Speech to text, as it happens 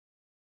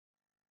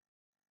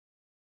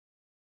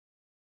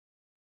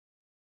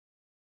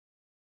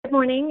Good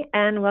morning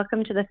and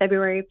welcome to the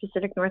February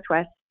Pacific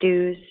Northwest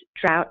DEWS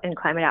Drought and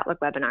Climate Outlook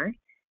webinar.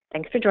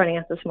 Thanks for joining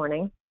us this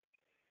morning.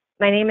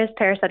 My name is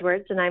Paris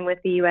Edwards and I'm with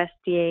the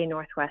USDA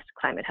Northwest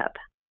Climate Hub.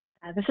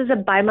 This is a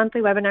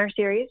bi-monthly webinar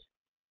series.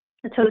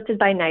 It's hosted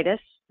by NIDIS,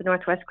 the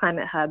Northwest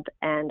Climate Hub,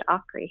 and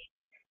OCRI.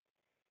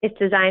 It's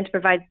designed to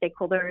provide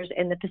stakeholders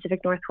in the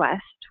Pacific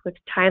Northwest with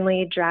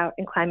timely drought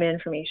and climate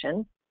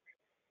information.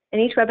 And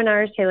each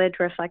webinar is tailored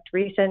to reflect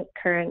recent,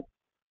 current,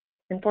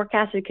 and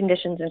forecasted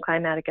conditions and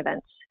climatic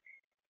events.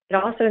 It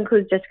also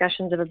includes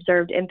discussions of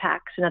observed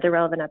impacts and other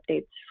relevant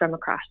updates from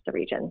across the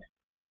region.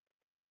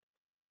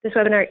 This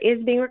webinar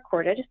is being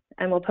recorded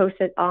and we'll post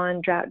it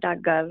on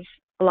drought.gov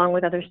along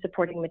with other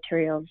supporting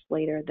materials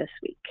later this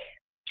week.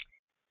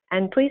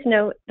 And please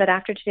note that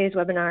after today's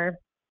webinar,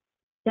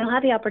 you'll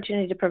have the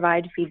opportunity to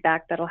provide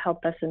feedback that'll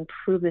help us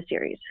improve the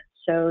series.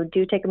 So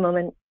do take a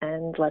moment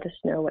and let us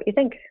know what you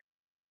think.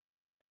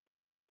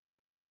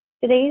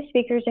 Today's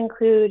speakers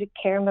include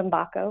Karen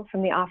Bambacco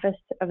from the Office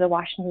of the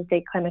Washington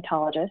State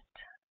Climatologist,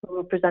 who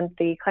will present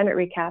the climate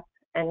recap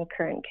and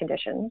current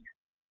conditions.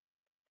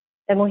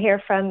 Then we'll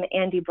hear from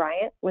Andy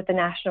Bryant with the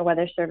National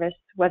Weather Service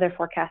Weather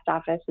Forecast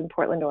Office in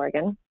Portland,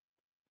 Oregon,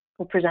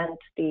 who will present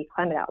the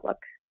climate outlook.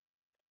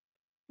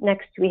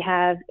 Next, we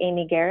have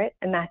Amy Garrett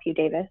and Matthew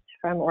Davis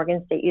from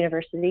Oregon State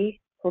University,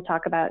 who will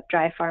talk about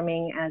dry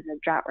farming as a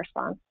drought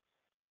response.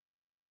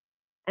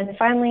 And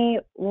finally,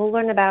 we'll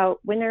learn about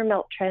winter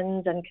melt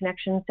trends and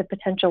connections to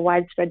potential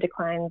widespread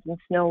declines in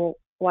snow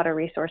water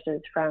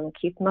resources from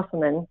Keith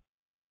Musselman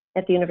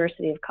at the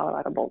University of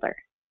Colorado Boulder.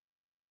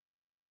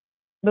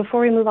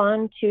 Before we move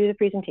on to the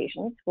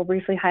presentations, we'll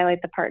briefly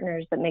highlight the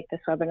partners that make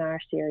this webinar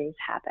series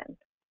happen.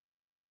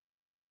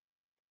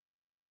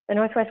 The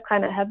Northwest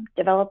Climate Hub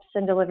develops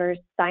and delivers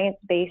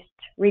science-based,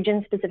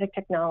 region-specific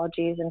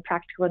technologies and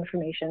practical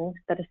information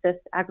that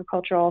assist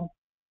agricultural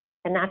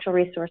and natural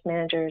resource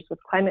managers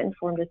with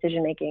climate-informed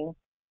decision-making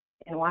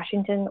in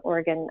Washington,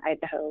 Oregon,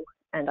 Idaho,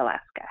 and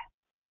Alaska.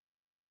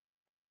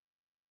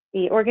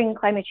 The Oregon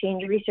Climate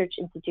Change Research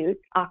Institute,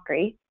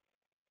 OCRI,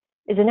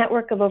 is a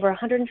network of over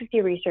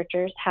 150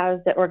 researchers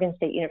housed at Oregon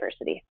State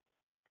University.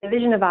 The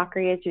vision of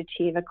OCRI is to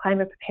achieve a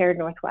climate-prepared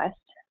Northwest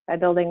by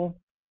building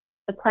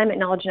a climate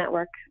knowledge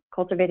network,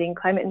 cultivating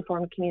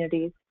climate-informed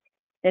communities,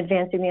 and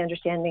advancing the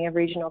understanding of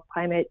regional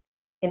climate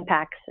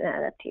impacts and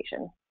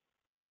adaptation.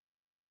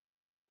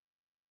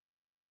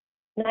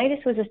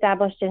 NIDIS was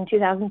established in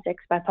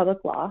 2006 by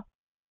public law.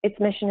 Its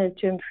mission is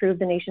to improve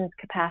the nation's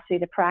capacity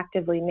to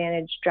proactively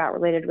manage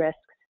drought-related risks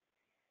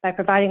by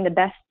providing the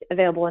best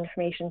available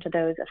information to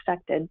those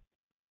affected,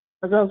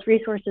 as well as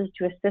resources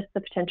to assist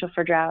the potential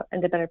for drought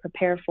and to better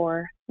prepare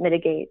for,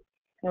 mitigate,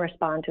 and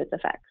respond to its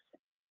effects.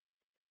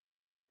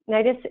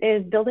 NIDIS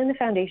is building the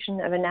foundation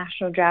of a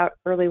national drought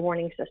early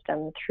warning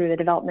system through the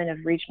development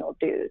of regional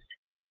DEWS,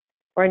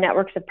 where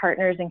networks of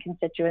partners and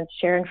constituents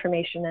share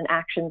information and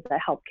actions that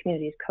help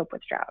communities cope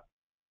with drought.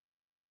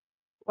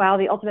 While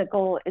the ultimate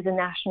goal is a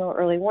national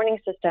early warning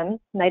system,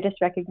 NIDIS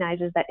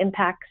recognizes that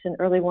impacts and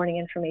early warning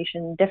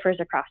information differs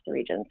across the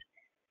regions.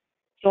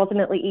 So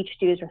ultimately, each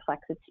DEWS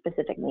reflects its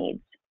specific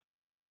needs.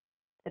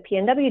 The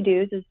PNW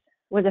DEWS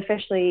was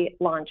officially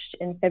launched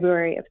in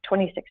February of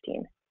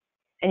 2016,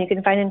 and you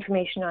can find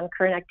information on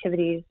current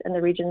activities and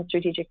the region's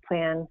strategic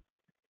plan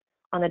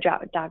on the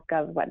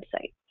drought.gov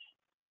website.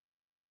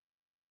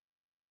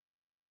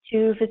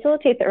 To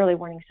facilitate the early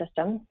warning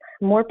system,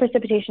 more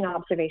precipitation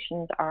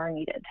observations are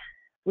needed.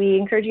 We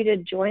encourage you to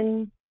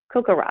join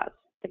COCORAS,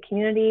 the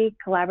Community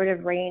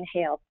Collaborative Rain,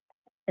 Hail,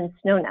 and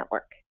Snow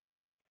Network.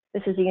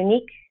 This is a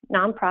unique,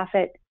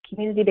 nonprofit,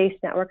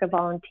 community-based network of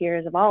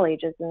volunteers of all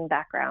ages and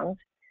backgrounds,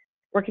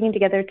 working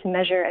together to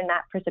measure and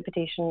map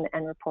precipitation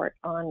and report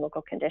on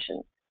local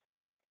conditions.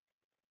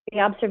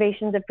 The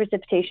observations of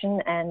precipitation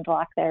and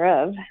lack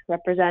thereof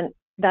represent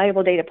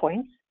valuable data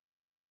points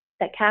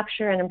that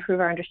capture and improve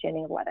our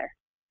understanding of weather.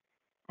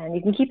 And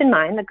you can keep in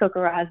mind that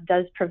COCORAS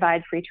does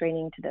provide free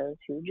training to those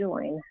who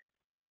join.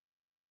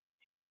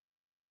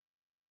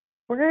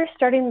 We're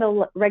starting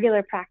the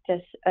regular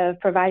practice of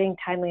providing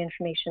timely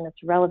information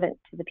that's relevant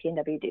to the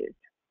PNW DEWS.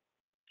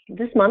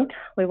 This month,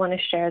 we want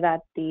to share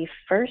that the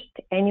first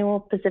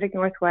annual Pacific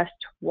Northwest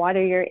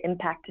Water Year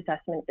Impact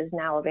Assessment is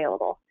now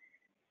available.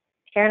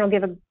 Karen will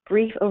give a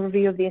brief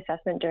overview of the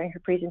assessment during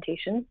her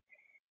presentation,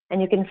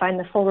 and you can find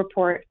the full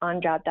report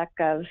on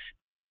drought.gov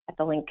at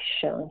the link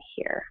shown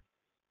here.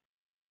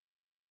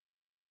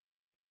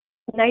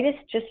 NIDIS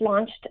just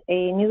launched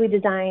a newly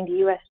designed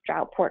U.S.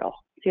 drought portal,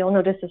 so you'll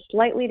notice a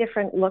slightly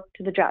different look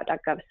to the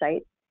drought.gov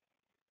site.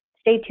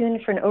 Stay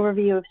tuned for an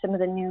overview of some of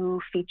the new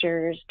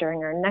features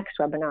during our next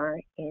webinar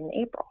in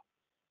April.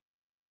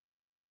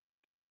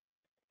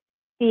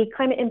 The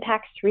Climate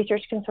Impacts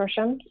Research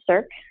Consortium,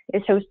 CIRC,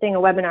 is hosting a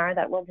webinar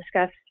that will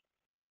discuss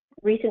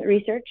recent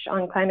research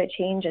on climate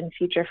change and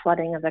future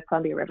flooding of the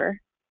Columbia River.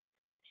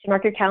 So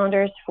mark your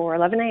calendars for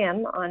 11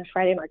 a.m. on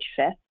Friday, March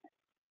 5th.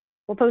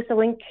 We'll post a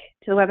link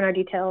to the webinar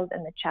details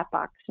in the chat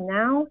box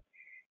now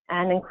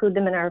and include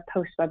them in our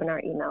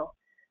post-webinar email,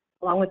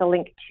 along with a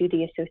link to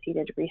the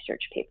associated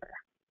research paper.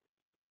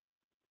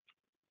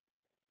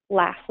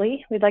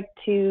 Lastly, we'd like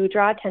to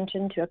draw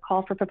attention to a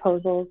call for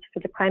proposals for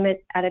the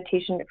climate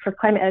adaptation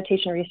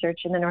research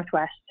in the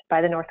Northwest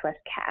by the Northwest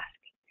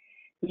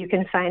CASC. You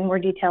can find more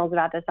details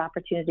about this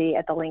opportunity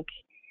at the link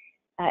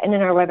and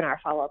in our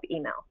webinar follow-up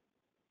email.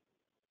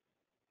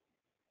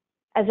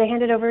 As I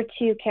hand it over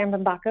to Karen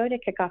Bambacco to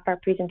kick off our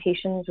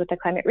presentations with a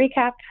climate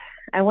recap,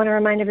 I want to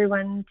remind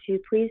everyone to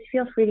please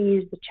feel free to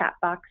use the chat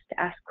box to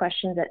ask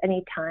questions at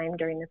any time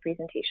during the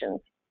presentations.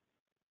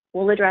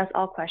 We'll address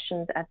all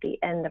questions at the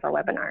end of our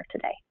webinar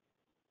today.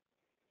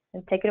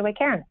 And take it away,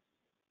 Karen.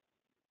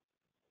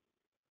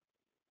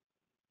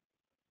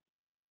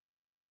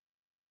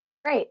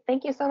 Great,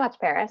 thank you so much,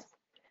 Paris.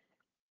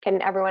 Can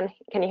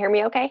you hear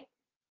me okay?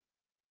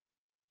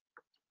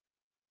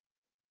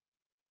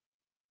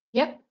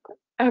 Yep.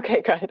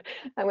 Okay, good.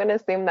 I'm going to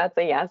assume that's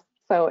a yes.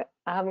 So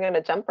I'm going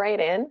to jump right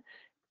in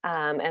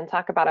and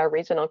talk about our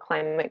regional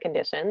climate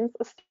conditions,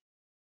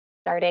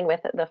 starting with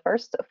the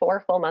first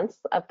 4 full months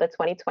of the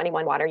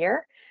 2021 water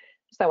year,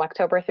 so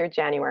October through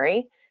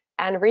January.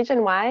 And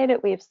region-wide,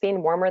 we've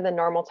seen warmer than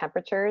normal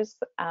temperatures,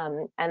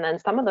 and then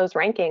some of those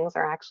rankings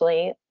are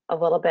actually a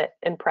little bit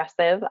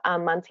impressive.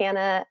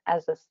 Montana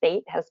as a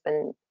state has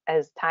been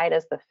tied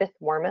as the 5th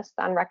warmest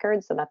on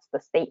record, so that's the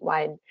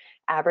statewide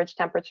average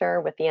temperature,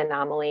 with the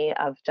anomaly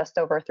of just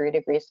over 3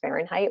 degrees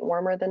Fahrenheit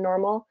warmer than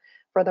normal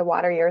for the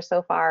water year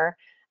so far.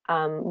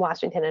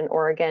 Washington and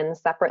Oregon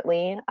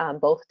separately,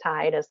 both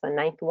tied as the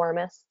 9th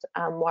warmest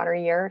water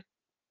year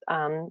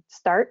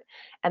start,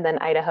 and then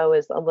Idaho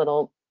is a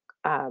little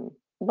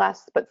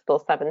less, but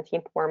still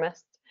 17th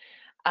warmest.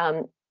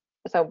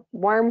 So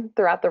warm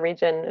throughout the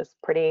region is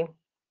pretty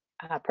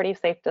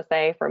safe to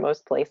say for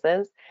most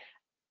places.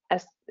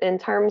 As in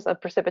terms of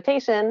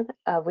precipitation,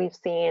 we've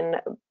seen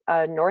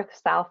a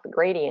north-south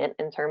gradient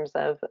in terms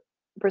of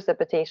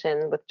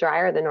precipitation, with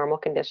drier than normal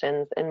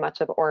conditions in much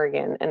of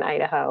Oregon and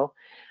Idaho,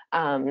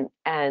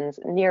 and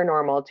near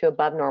normal to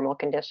above normal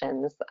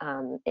conditions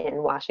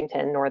in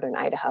Washington, northern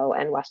Idaho,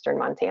 and western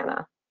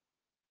Montana.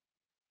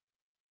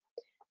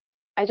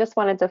 I just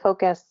wanted to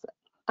focus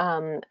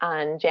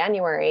on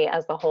January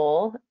as a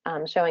whole,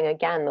 showing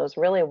again those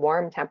really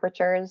warm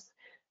temperatures,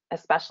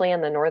 especially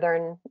in the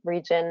northern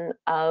region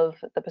of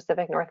the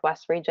Pacific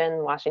Northwest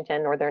region,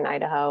 Washington, northern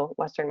Idaho,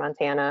 western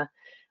Montana.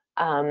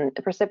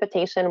 The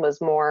precipitation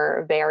was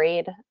more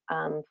varied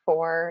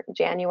for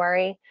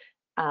January.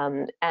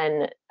 And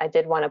I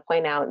did want to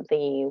point out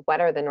the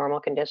wetter than normal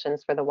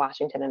conditions for the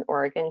Washington and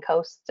Oregon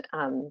coast.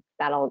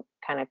 That'll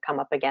kind of come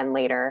up again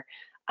later.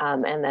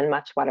 And then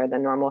much wetter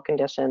than normal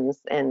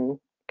conditions in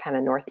kind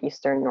of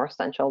northeastern, north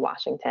central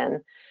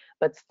Washington.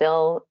 But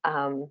still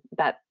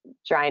that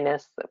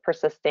dryness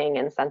persisting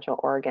in central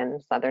Oregon,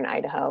 southern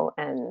Idaho,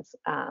 and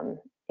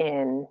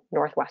in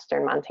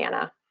northwestern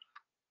Montana.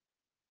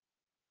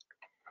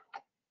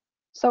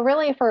 So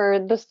really for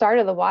the start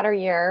of the water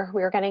year,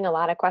 we were getting a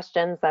lot of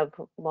questions of,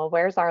 well,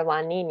 where's our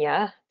La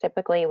Niña?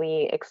 Typically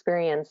we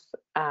experience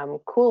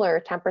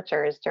cooler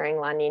temperatures during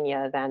La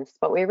Niña events,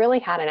 but we really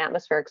had an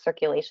atmospheric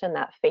circulation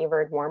that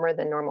favored warmer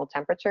than normal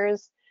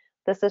temperatures.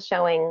 This is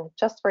showing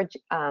just for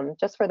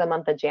the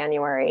month of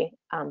January,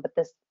 but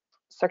this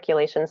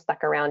circulation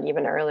stuck around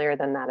even earlier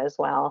than that as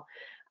well.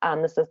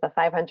 This is the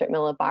 500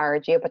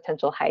 millibar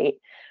geopotential height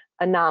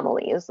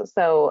anomalies.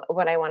 So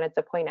what I wanted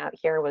to point out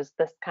here was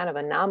this kind of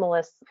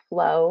anomalous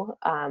flow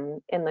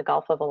in the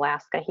Gulf of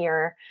Alaska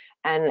here.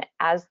 And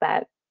as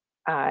that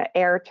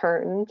air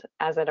turned,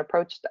 as it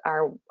approached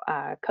our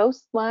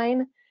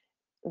coastline,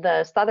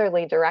 the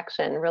southerly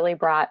direction really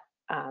brought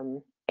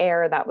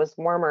air that was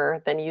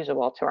warmer than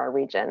usual to our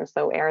region.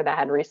 So air that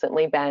had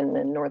recently been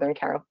in Northern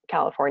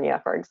California,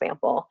 for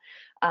example.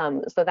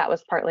 So that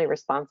was partly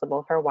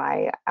responsible for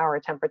why our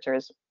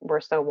temperatures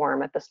were so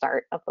warm at the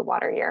start of the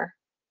water year.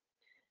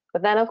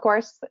 But then, of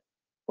course,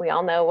 we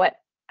all know what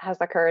has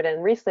occurred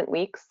in recent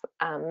weeks.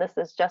 This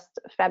is just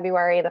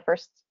February, the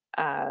first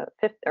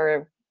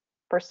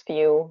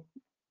few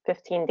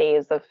 15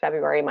 days of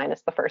February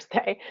minus the first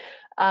day.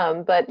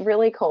 But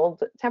really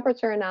cold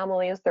temperature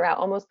anomalies throughout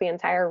almost the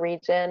entire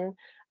region,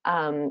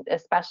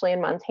 especially in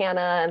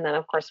Montana. And then,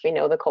 of course, we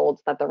know the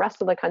colds that the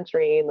rest of the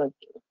country, the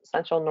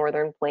central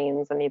northern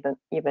plains, and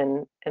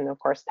even in, of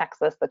course,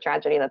 Texas, the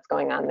tragedy that's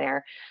going on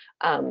there.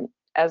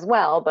 As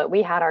well, but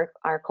we had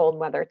our cold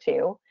weather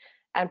too.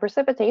 And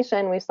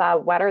precipitation, we saw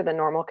wetter than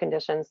normal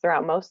conditions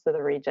throughout most of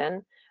the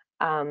region,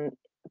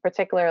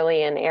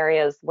 particularly in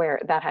areas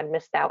that had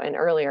missed out in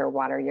earlier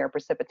water year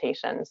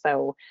precipitation.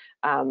 So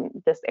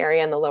this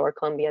area in the lower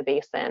Columbia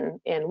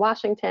Basin in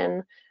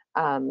Washington,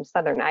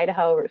 southern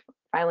Idaho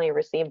finally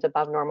received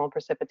above normal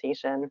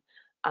precipitation,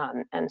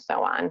 and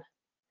so on.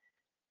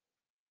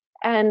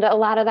 And a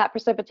lot of that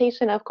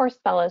precipitation, of course,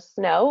 fell as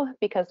snow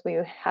because we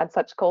had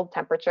such cold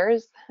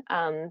temperatures.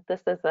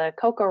 This is a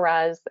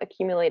CoCoRa's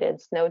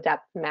accumulated snow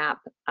depth map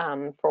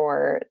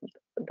for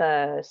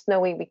the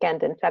snowy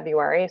weekend in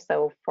February,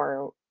 so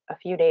for a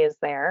few days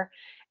there.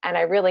 And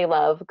I really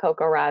love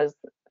CoCoRa's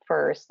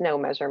for snow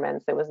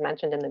measurements. It was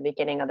mentioned in the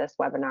beginning of this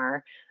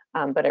webinar,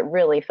 but it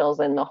really fills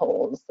in the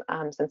holes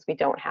since we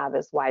don't have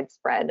as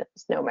widespread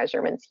snow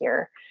measurements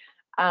here.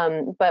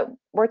 But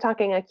we're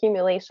talking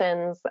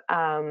accumulations,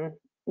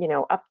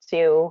 up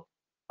to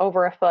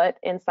over a foot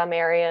in some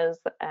areas.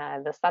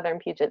 The southern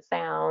Puget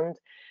Sound,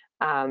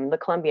 the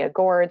Columbia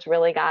Gorge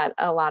really got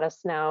a lot of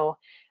snow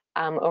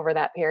over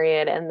that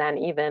period. And then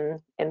even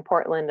in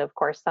Portland, of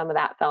course, some of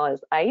that fell as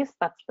ice.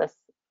 That's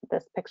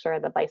this picture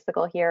of the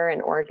bicycle here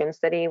in Oregon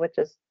City, which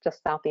is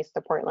just southeast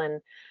of Portland.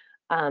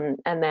 And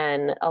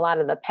then a lot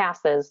of the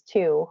passes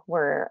too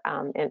were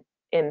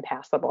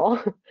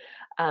impassable.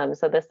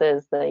 So this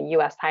is the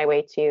US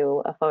Highway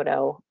 2, a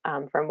photo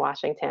from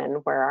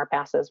Washington, where our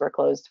passes were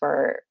closed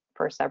for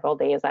several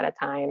days at a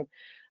time.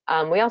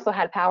 We also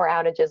had power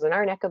outages in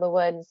our neck of the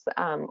woods,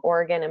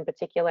 Oregon in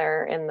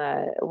particular, in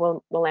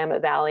the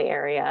Willamette Valley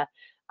area.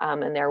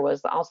 And there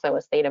was also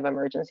a state of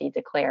emergency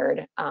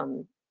declared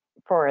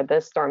for the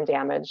storm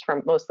damage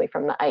mostly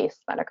from the ice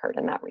that occurred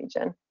in that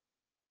region.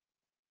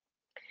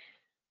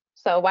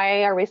 So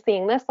why are we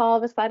seeing this all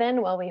of a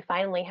sudden? Well, we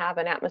finally have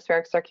an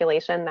atmospheric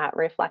circulation that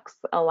reflects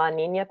a La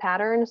Niña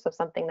pattern, so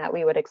something that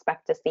we would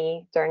expect to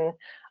see during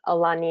a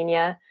La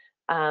Niña,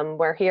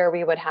 where here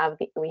we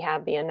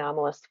have the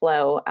anomalous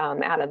flow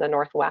out of the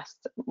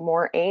northwest,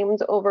 more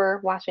aimed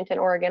over Washington,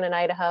 Oregon, and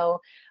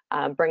Idaho,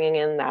 bringing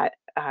in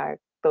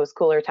those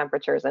cooler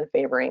temperatures and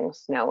favoring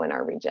snow in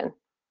our region.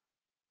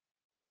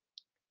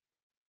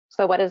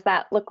 So what does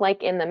that look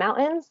like in the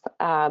mountains?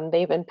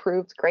 They've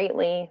improved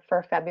greatly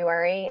for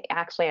February.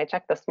 Actually, I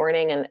checked this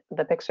morning and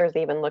the picture is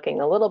even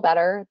looking a little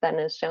better than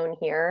is shown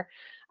here.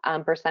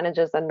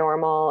 Percentages of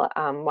normal.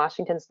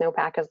 Washington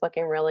snowpack is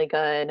looking really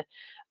good.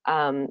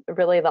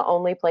 Really the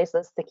only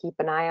places to keep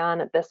an eye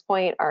on at this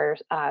point are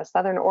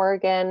Southern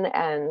Oregon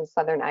and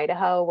Southern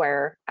Idaho,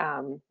 where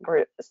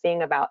we're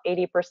seeing about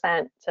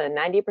 80% to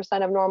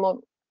 90% of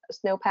normal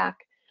snowpack.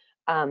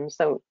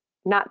 So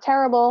not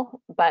terrible,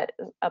 but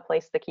a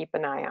place to keep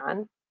an eye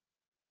on.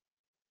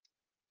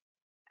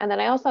 And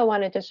then I also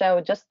wanted to show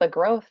just the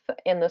growth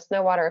in the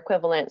snow water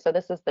equivalent. So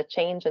this is the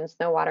change in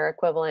snow water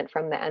equivalent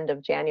from the end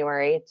of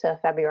January to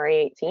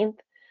February 18th.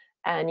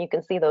 And you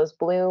can see those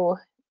blue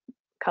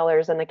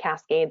colors in the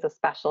Cascades,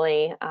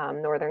 especially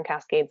northern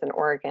Cascades in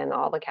Oregon,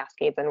 all the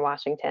Cascades in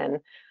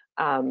Washington,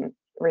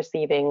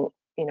 receiving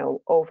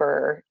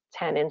over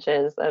 10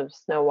 inches of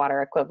snow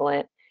water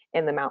equivalent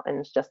in the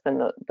mountains just in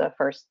the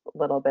first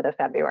little bit of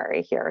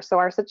February here. So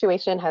our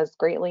situation has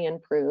greatly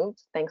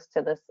improved thanks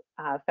to this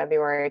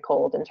February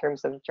cold in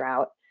terms of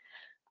drought.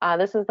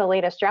 This is the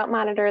latest drought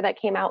monitor that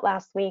came out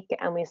last week,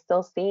 and we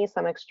still see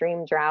some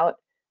extreme drought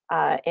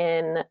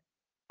and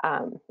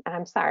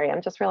I'm sorry,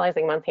 I'm just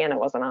realizing Montana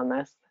wasn't on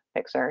this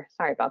picture.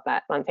 Sorry about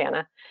that,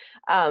 Montana.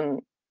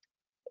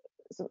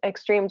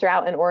 Extreme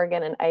drought in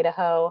Oregon and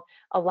Idaho.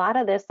 A lot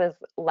of this is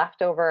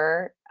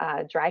leftover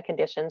dry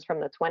conditions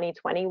from the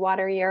 2020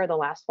 water year, the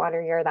last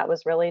water year that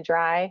was really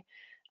dry.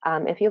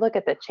 If you look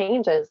at the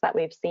changes that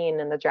we've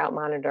seen in the drought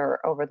monitor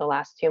over the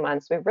last 2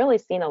 months, we've really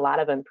seen a lot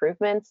of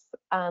improvements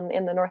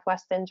in the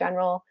Northwest in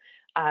general.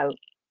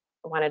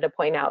 Wanted to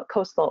point out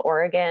coastal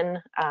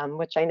Oregon,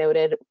 which I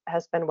noted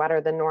has been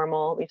wetter than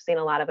normal. We've seen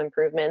a lot of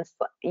improvements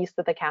east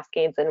of the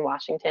Cascades in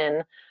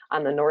Washington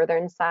on the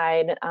northern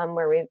side,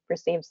 where we've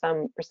received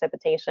some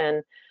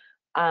precipitation.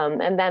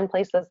 And then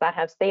places that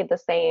have stayed the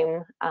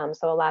same.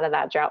 So a lot of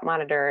that drought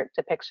monitor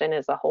depiction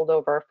is a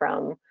holdover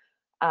from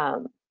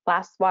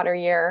last water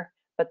year,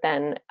 but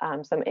then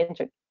an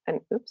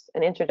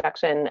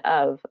introduction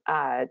of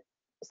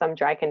some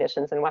dry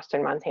conditions in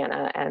western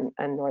Montana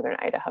and northern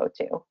Idaho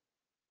too.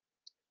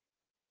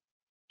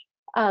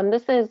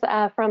 This is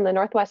from the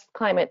Northwest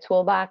Climate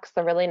Toolbox,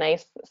 a really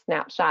nice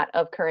snapshot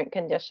of current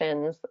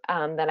conditions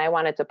that I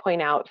wanted to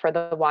point out for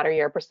the water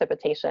year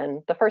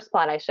precipitation. The first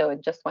plot I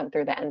showed just went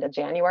through the end of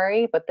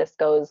January, but this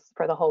goes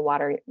for the whole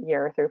water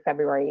year through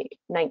February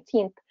 19th.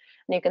 And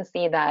you can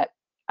see that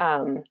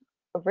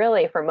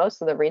really for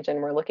most of the region,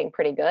 we're looking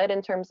pretty good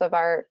in terms of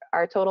our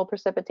total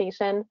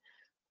precipitation.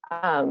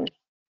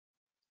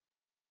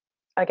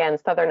 Again,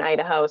 southern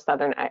Idaho,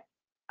 southern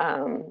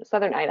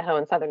Idaho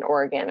and southern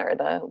Oregon are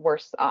the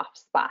worst off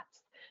spots.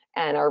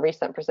 And our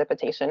recent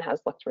precipitation has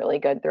looked really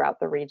good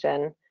throughout the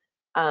region.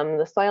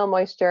 The soil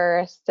moisture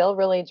is still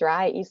really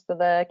dry east of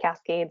the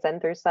Cascades and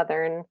through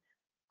southern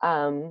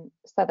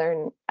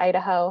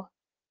Idaho.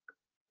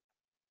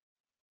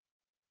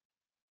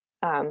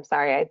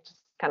 Sorry, I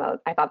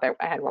thought that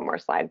I had one more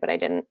slide, but I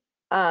didn't.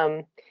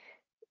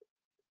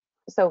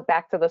 So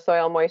back to the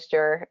soil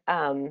moisture,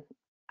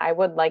 I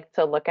would like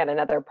to look at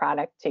another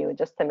product too,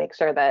 just to make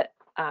sure that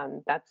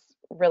that's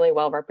really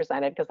well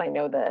represented, because I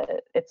know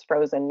that it's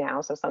frozen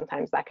now, so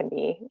sometimes that can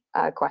be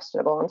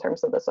questionable in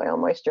terms of the soil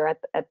moisture at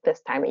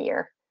this time of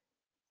year.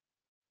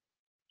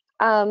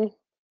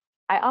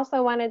 I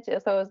also wanted to,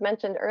 so it was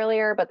mentioned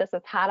earlier, but this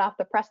is hot off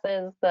the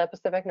presses, the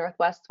Pacific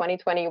Northwest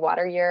 2020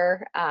 water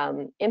year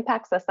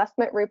impacts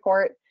assessment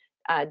report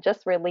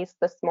just released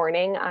this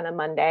morning on a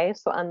Monday.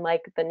 So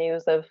unlike the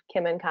news of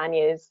Kim and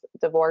Kanye's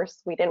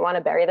divorce, we didn't want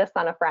to bury this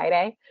on a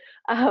Friday.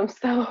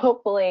 So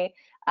hopefully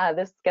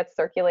this gets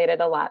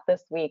circulated a lot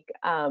this week.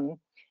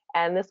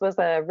 And this was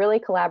a really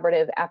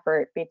collaborative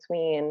effort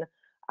between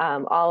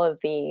all of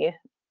the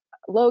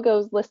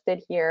logos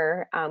listed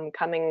here.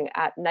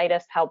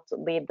 NIDUS helped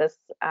lead this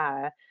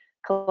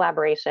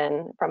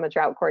collaboration from a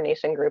drought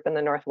coordination group in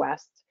the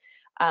Northwest.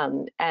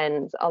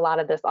 And a lot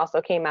of this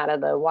also came out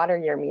of the water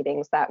year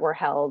meetings that were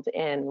held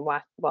in,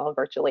 well,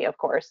 virtually, of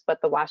course,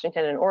 but the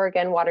Washington and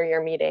Oregon water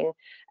year meeting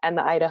and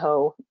the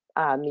Idaho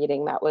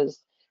meeting that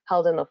was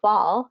held in the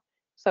fall.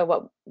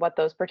 So what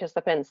those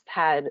participants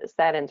had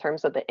said in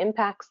terms of the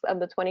impacts of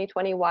the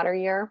 2020 water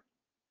year,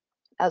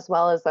 as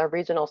well as a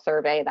regional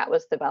survey that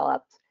was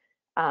developed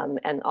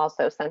and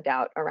also sent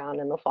out around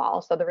in the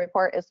fall. So the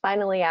report is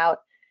finally out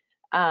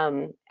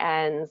and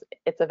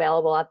it's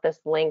available at this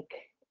link,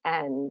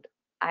 and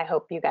I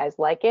hope you guys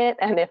like it.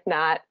 And if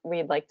not,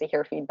 we'd like to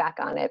hear feedback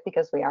on it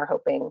because we are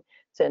hoping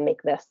to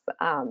make this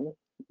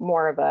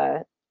more of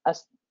a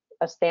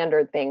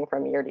standard thing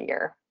from year to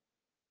year.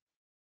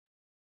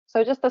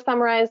 So just to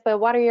summarize, the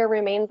water year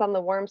remains on the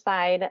warm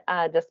side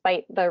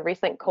despite the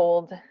recent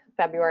cold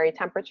February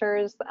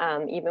temperatures.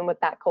 Even with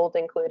that cold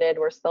included,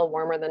 we're still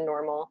warmer than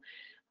normal.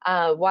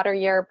 Water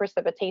year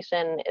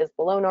precipitation is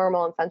below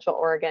normal in Central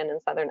Oregon and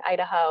Southern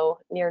Idaho,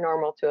 near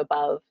normal to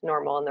above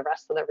normal in the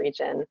rest of the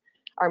region.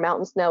 Our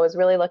mountain snow is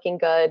really looking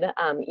good,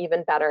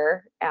 even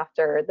better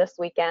after this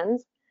weekend.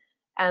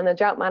 And the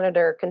Drought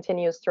Monitor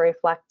continues to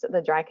reflect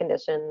the dry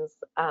conditions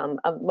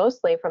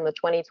mostly from the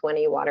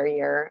 2020 water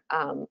year,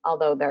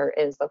 although there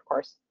is, of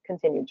course,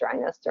 continued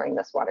dryness during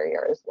this water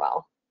year as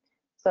well.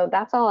 So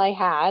that's all I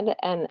had,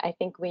 and I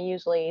think we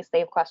usually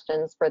save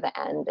questions for the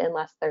end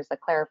unless there's a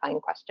clarifying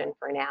question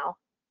for now.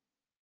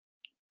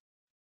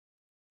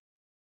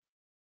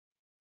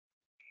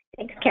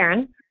 Thanks,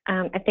 Karen.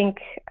 I think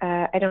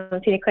I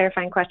don't see any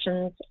clarifying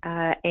questions,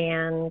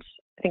 and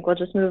I think we'll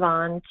just move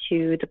on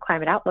to the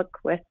climate outlook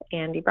with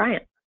Andy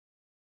Bryant.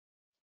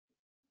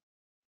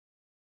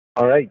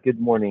 All right, good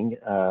morning.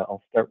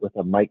 I'll start with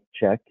a mic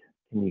check.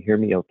 Can you hear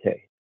me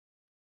okay?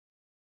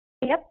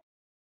 Yep.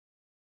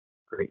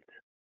 Great.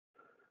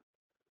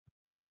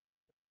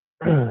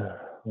 All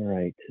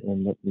right,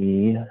 and let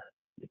me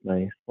get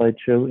my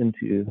slideshow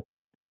into.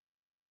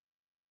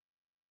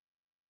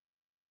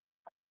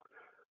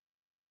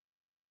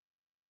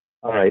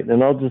 All right,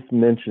 and I'll just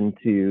mention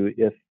too,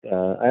 if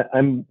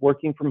I'm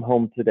working from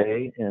home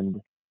today and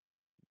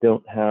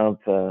don't have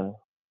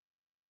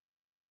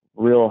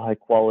real high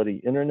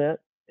quality internet,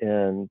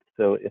 and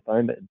so if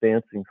I'm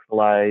advancing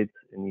slides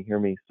and you hear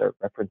me start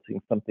referencing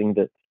something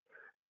that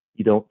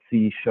you don't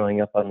see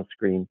showing up on the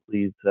screen,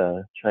 please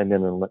chime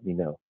in and let me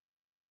know.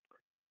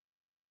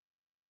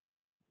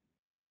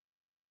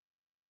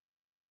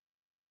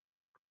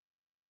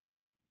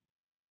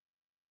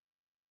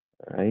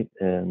 All right,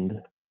 and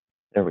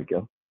there we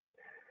go.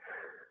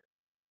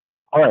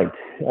 All right,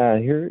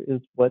 here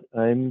is what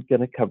I'm going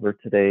to cover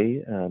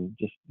today,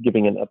 just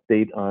giving an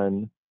update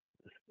on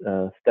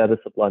the status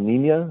of La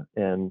Niña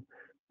and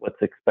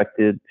what's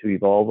expected to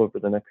evolve over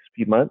the next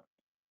few months.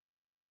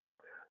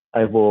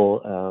 I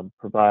will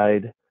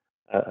provide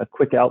a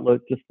quick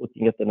outlook, just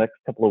looking at the next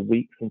couple of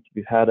weeks, since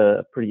we've had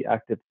a pretty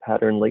active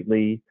pattern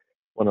lately.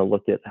 Want to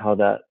look at how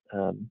that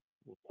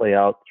will play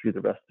out through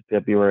the rest of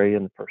February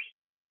and the first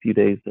few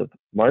days of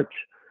March,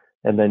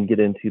 and then get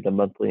into the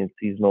monthly and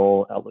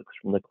seasonal outlooks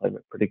from the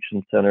Climate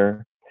Prediction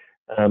Center.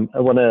 I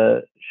want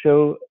to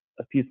show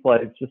a few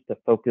slides just to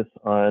focus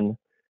on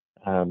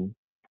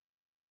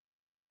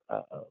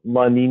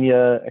La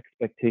Niña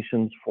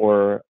expectations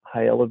for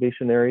high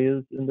elevation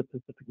areas in the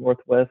Pacific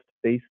Northwest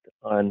based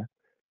on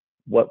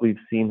what we've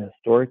seen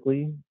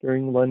historically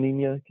during La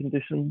Niña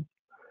conditions.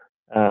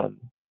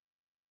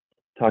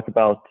 Talk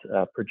about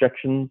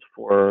projections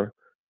for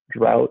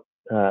drought,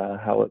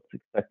 how it's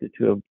expected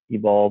to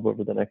evolve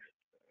over the next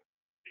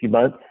few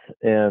months,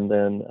 and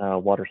then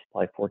water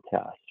supply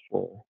forecasts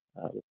for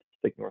the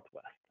Pacific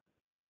Northwest.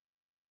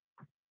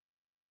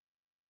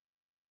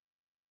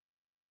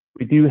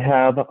 We do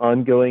have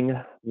ongoing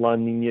La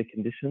Niña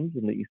conditions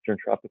in the Eastern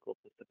Tropical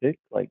Pacific,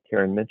 like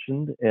Karen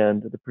mentioned,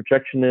 and the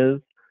projection is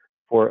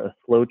for a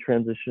slow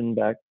transition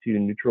back to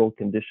neutral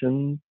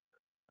conditions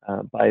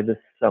by this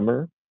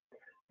summer.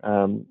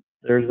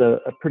 There's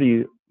a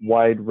pretty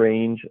wide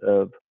range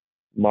of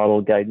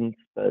model guidance,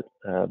 but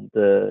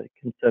the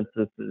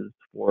consensus is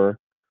for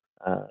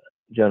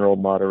general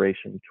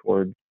moderation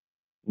towards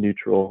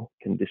neutral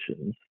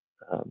conditions.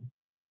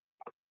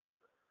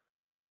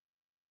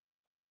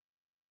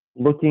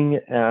 Looking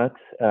at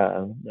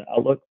the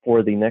outlook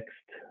for the next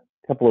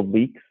couple of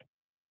weeks.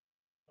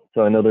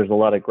 So I know there's a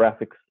lot of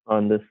graphics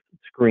on this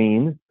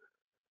screen.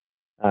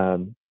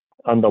 On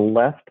the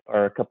left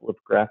are a couple of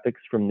graphics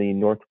from the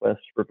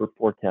Northwest River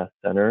Forecast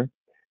Center.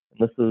 And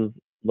this is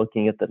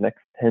looking at the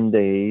next 10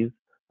 days,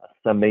 a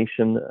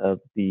summation of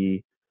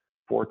the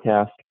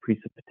forecast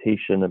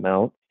precipitation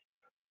amounts.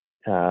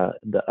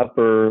 The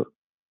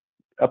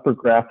upper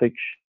graphic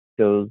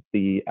shows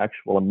the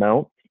actual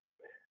amount,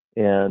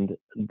 and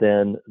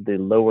then the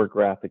lower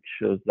graphic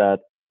shows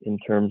that in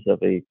terms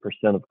of a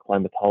percent of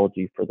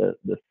climatology for the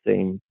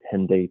same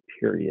 10-day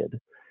period.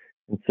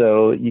 And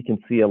so you can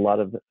see a lot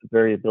of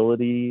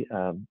variability,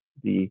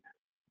 the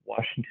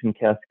Washington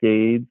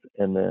Cascades,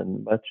 and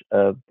then much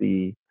of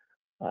the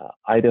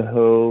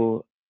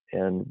Idaho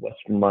and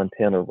Western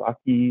Montana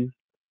Rockies,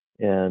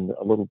 and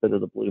a little bit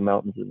of the Blue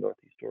Mountains in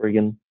Northeast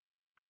Oregon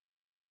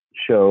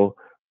show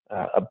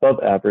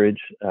above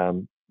average.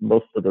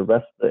 Most of the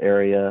rest of the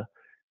area,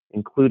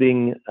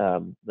 including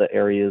the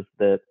areas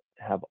that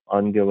have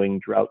ongoing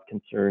drought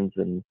concerns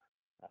in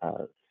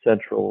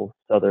central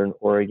southern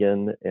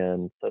Oregon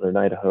and southern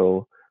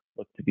Idaho,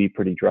 look to be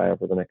pretty dry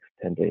over the next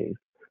 10 days.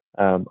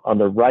 On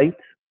the right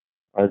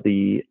are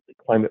the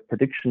Climate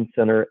Prediction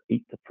Center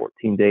 8 to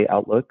 14-day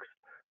outlooks,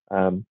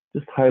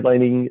 just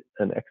highlighting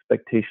an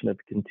expectation of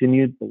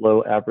continued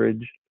below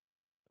average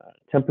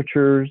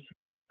temperatures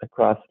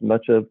across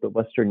much of the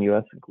western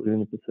US, including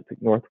the Pacific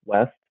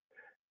Northwest,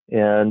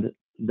 and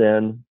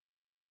then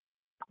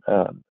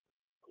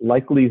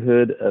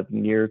likelihood of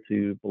near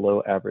to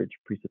below average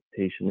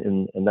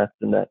precipitation, and that's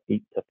in that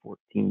 8 to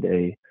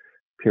 14-day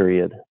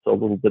period. So a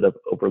little bit of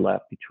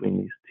overlap between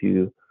these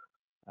two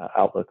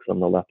outlooks on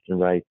the left and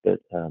right, but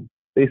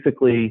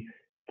basically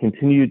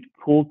continued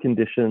cool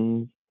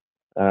conditions.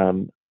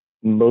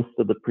 Most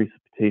of the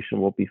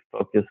precipitation will be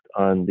focused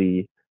on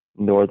the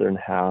northern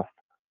half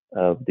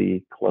of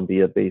the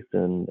Columbia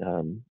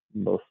Basin,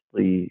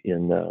 mostly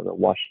in the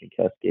Washington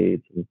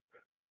Cascades and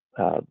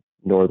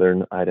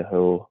northern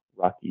Idaho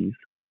Rockies.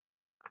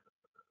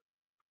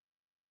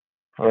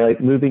 All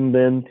right, moving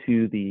then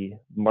to the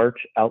March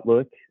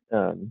outlook.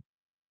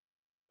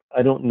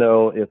 I don't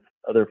know if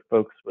other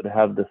folks would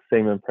have the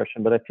same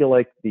impression, but I feel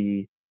like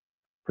the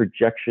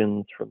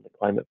projections from the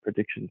Climate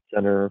Prediction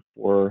Center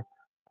for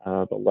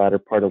the latter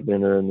part of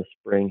winter and the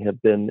spring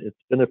it's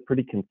been a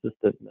pretty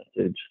consistent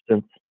message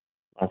since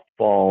last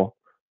fall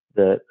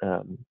that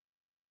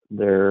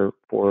there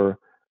for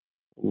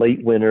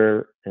late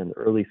winter and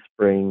early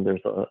spring,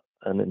 there's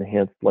an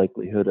enhanced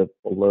likelihood of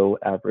below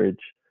average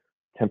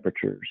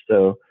temperatures.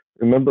 So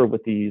remember,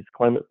 with these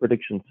Climate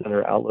Prediction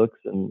Center outlooks,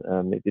 and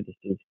maybe this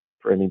is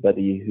for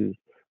anybody who's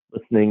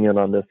listening in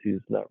on this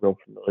who's not real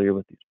familiar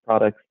with these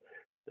products,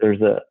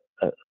 there's a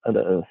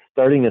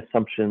starting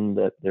assumption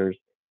that there's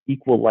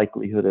equal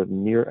likelihood of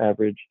near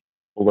average,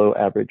 below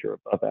average, or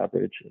above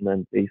average, and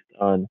then based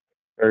on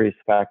various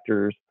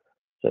factors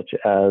such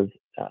as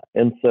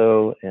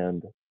ENSO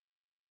and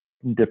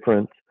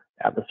different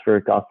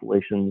atmospheric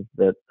oscillations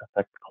that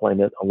affect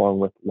climate along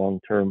with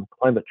long-term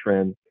climate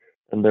trends,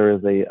 and there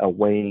is a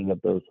weighing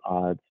of those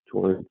odds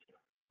towards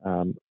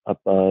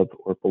above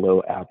or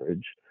below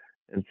average.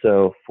 And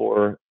so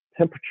for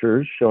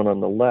temperatures shown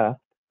on the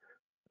left,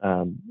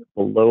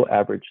 below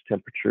average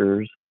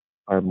temperatures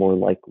are more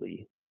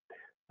likely.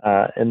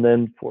 And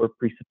then for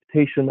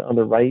precipitation on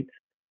the right,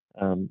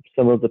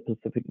 some of the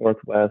Pacific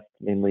Northwest,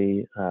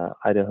 mainly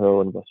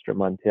Idaho and Western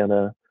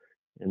Montana,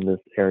 in this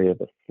area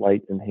of a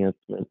slight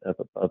enhancement of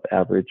above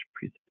average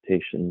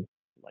precipitation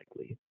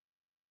likely.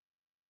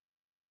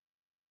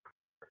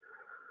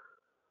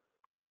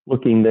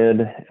 Looking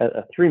then at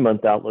a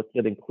 3-month outlook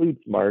that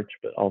includes March,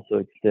 but also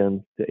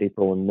extends to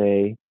April and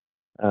May.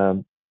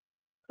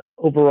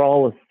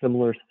 Overall, a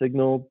similar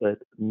signal, but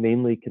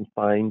mainly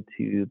confined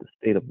to the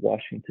state of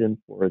Washington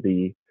for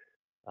the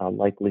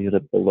likelihood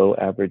of below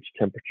average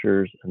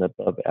temperatures and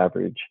above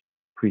average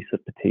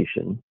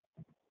precipitation.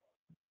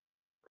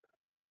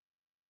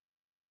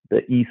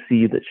 The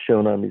EC that's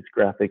shown on these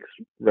graphics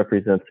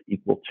represents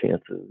equal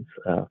chances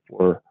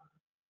for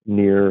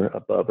near,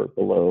 above, or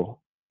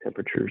below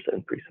temperatures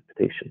and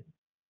precipitation.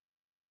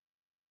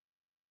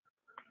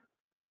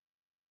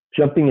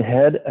 Jumping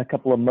ahead a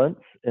couple of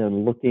months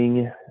and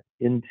looking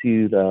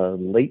into the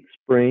late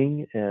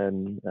spring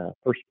and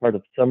first part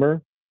of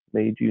summer,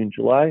 May, June,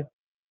 July.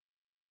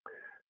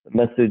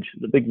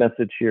 The big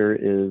message here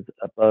is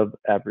above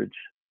average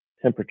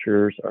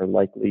temperatures are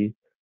likely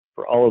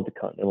for all of the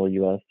continental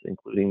US,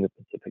 including the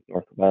Pacific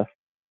Northwest.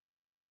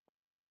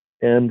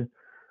 And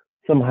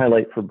some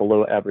highlight for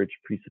below average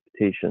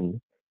precipitation.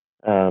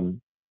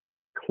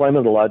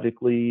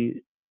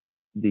 Climatologically,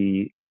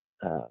 we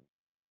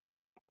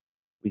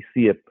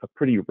see a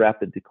pretty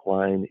rapid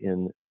decline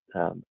in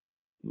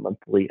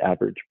monthly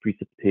average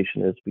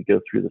precipitation as we go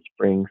through the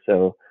spring.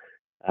 So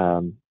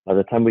by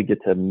the time we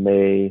get to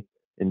May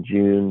and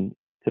June,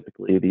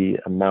 typically the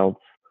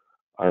amounts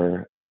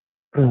are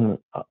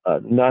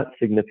not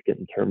significant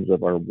in terms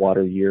of our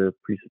water year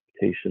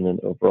precipitation and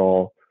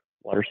overall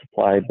water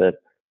supply,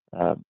 but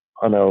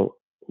on a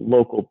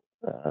local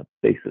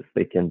basis,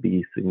 they can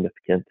be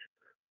significant,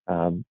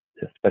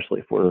 especially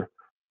if we're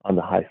on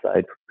the high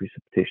side for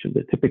precipitation.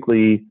 But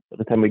typically, by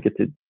the time we get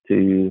to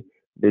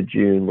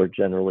mid-June, we're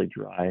generally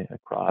dry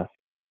across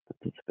the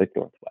Pacific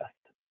Northwest.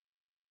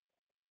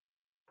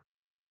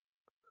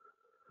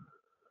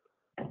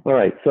 All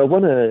right, so I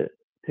want to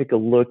take a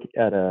look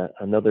at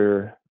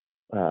another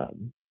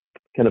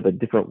kind of a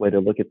different way to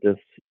look at this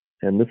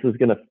And this is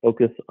going to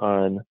focus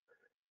on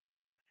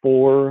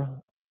 4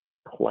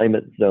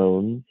 climate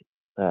zones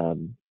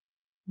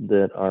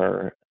that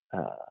are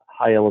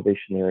high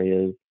elevation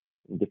areas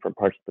in different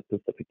parts of the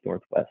Pacific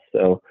Northwest.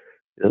 So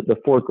the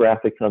 4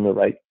 graphics on the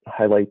right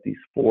highlight these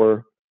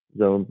 4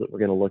 zones that we're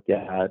going to look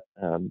at: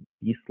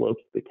 east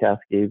slopes, the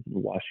Cascades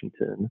in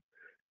Washington,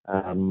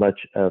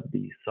 much of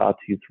the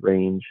Sawtooth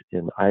Range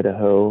in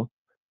Idaho,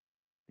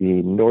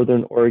 the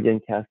Northern Oregon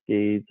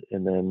Cascades,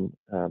 and then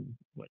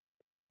what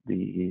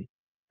the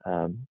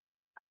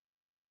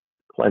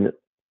Climate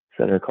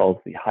Center calls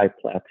the High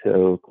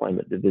Plateau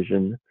Climate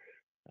Division,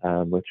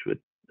 which would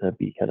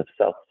be kind of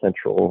south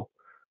central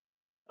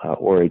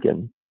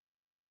Oregon.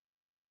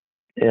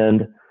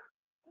 And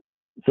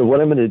so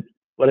what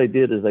I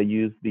did is I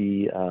used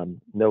the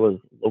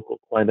NOAA's local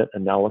climate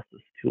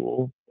analysis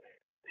tool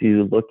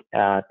to look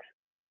at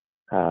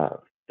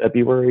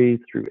February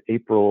through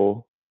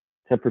April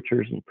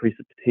temperatures and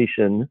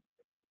precipitation,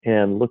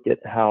 and look at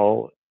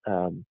how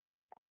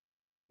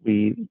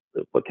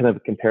what kind of a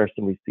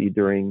comparison we see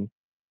during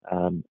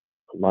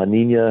La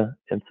Niña,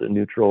 ENSO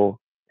neutral,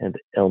 and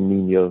El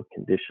Nino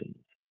conditions.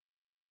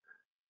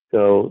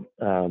 So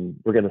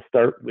we're going to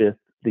start with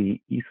the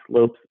east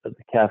slopes of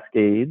the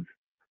Cascades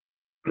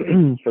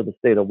for the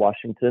state of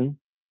Washington.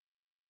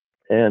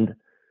 And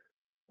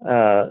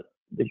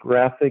the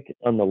graphic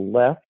on the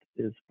left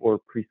is for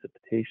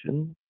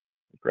precipitation.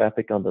 The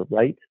graphic on the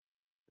right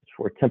is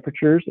for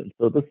temperatures. And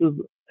so this is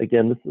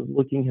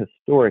looking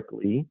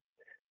historically,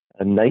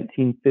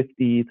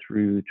 1950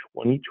 through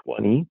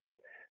 2020.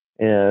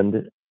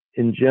 And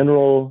in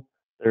general,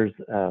 there's,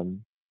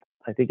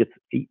 I think it's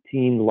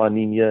 18 La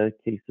Nina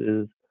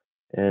cases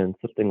and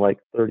something like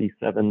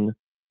 37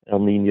 El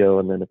Nino,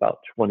 and then about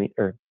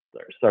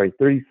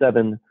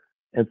 37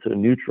 ENSO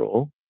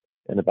neutral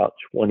and about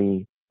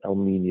 20 El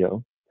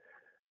Nino.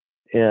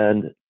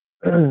 And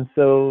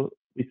so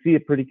we see a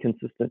pretty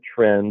consistent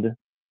trend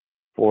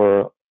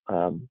for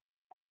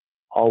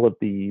all of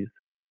these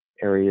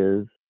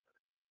areas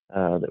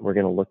that we're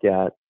going to look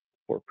at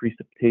for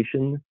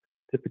precipitation.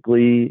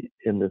 Typically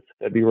in this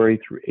February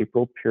through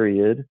April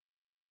period,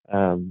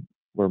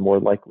 we're more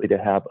likely to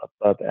have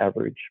above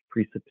average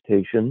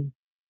precipitation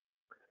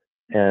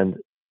and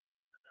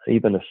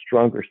even a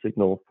stronger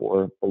signal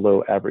for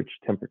below average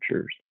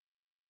temperatures.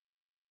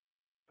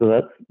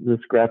 So this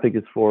graphic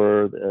is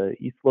for the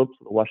east slopes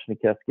of the Washington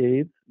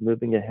Cascades.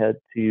 Moving ahead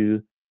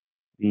to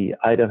the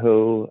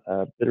Idaho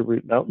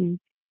Bitterroot Mountains,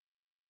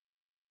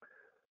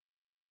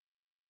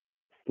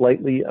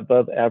 slightly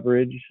above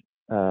average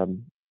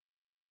on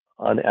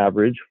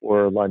average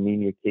for La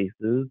Nina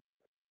cases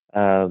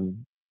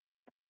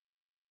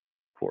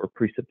for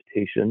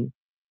precipitation.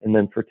 And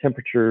then for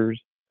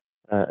temperatures,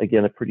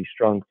 again, a pretty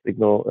strong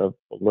signal of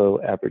below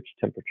average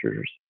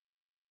temperatures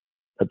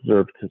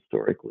observed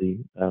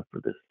historically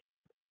for this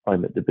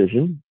climate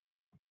division.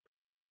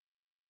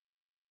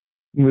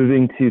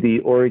 Moving to the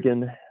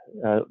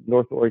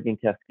North Oregon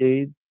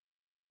Cascades,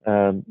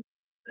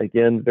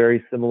 again,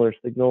 very similar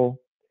signal.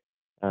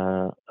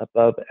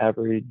 Above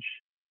average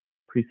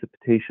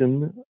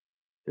precipitation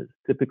is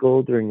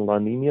typical during La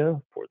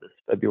Nina for this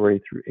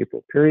February through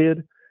April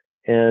period,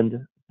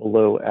 and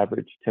below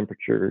average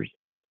temperatures,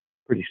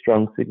 pretty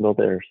strong signal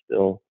there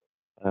still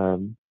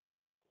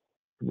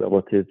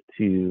relative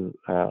to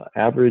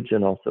average,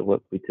 and also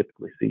what we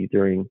typically see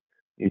during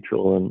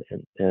neutral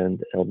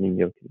and El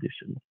Nino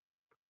conditions.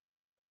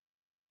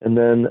 And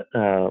then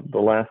the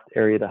last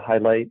area to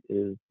highlight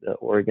is the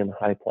Oregon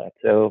High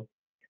Plateau.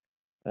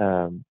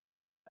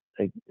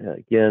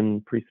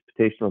 Again,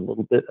 precipitation a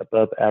little bit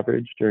above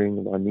average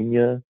during La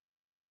Nina,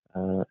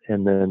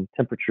 and then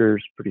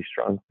temperatures, pretty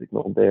strong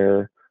signal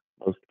there.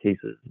 Most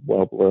cases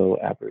well below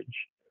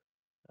average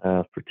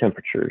for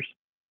temperatures.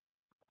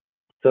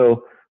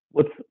 So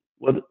what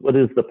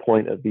is the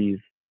point of these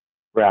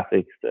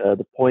graphics?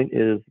 The point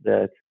is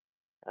that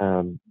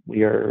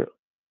we are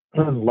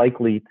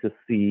likely to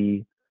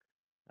see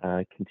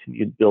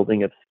continued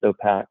building of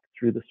snowpack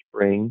through the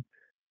spring,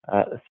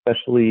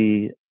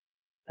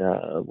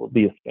 will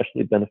be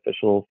especially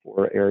beneficial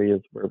for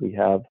areas where we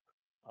have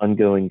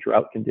ongoing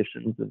drought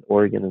conditions in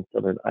Oregon and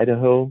southern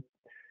Idaho.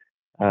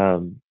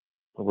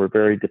 We're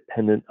very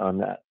dependent on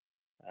that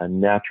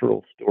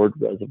natural stored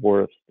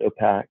reservoir of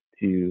snowpack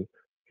to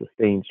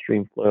sustain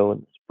stream flow in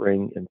the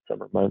spring and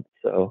summer months.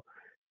 So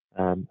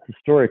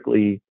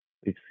historically,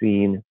 we've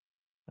seen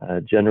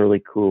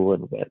generally cool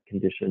and wet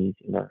conditions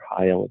in our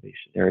high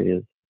elevation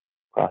areas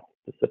across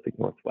the Pacific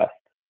Northwest.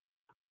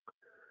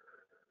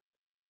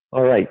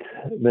 All right,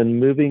 then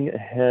moving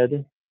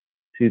ahead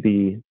to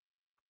the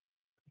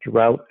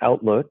drought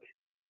outlook,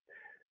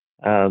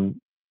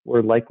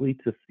 we're likely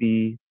to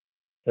see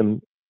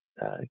some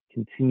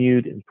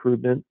continued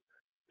improvement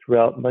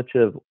throughout much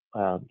of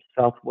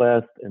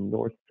southwest and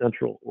north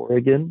central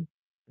Oregon,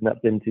 and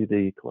up into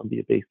the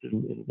Columbia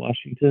Basin in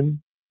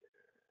Washington.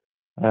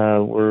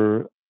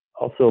 We're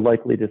also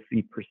likely to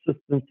see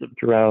persistence of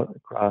drought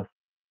across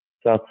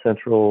south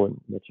central and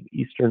much of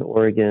eastern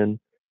Oregon,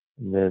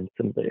 and then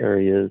some of the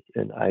areas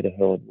in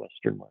Idaho and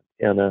western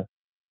Montana,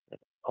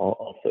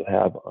 also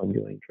have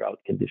ongoing drought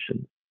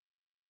conditions.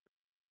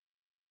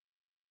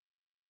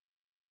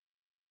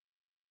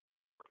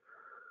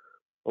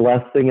 The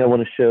last thing I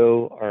want to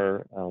show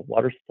are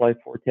water supply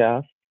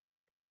forecasts,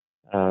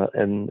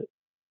 and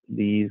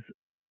these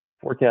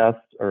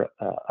forecasts are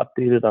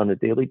updated on a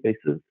daily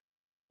basis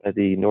by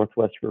the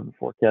Northwest River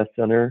Forecast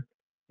Center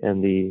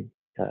and the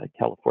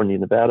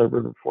California-Nevada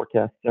River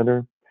Forecast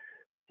Center.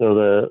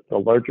 So the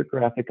larger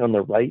graphic on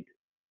the right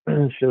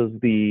shows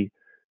the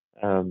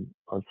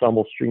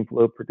ensemble stream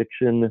flow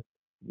prediction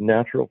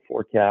natural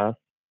forecast.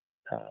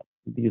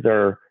 These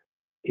are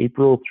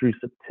April through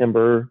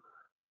September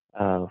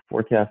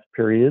forecast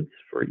periods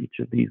for each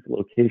of these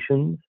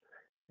locations.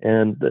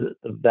 And the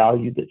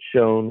value that's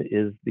shown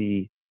is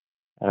the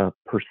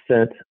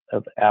percent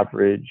of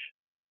average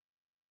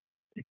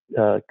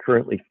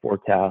currently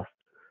forecast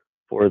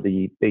for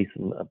the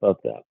basin above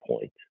that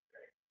point.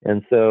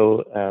 And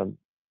so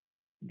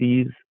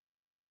these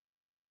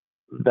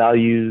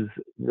values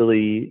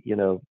really,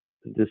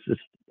 this is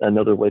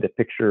another way to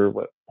picture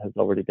what has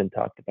already been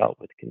talked about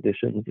with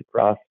conditions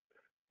across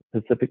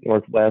the Pacific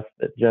Northwest,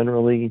 that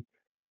generally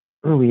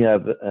we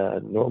have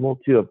normal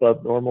to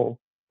above normal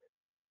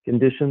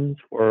conditions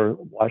for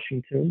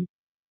Washington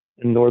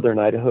and northern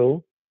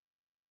Idaho,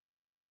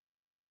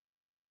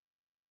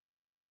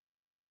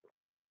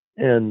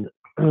 and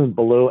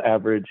below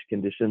average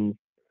conditions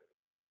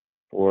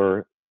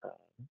for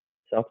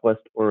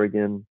southwest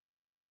Oregon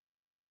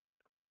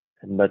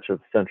and much of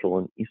central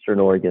and eastern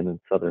Oregon and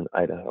southern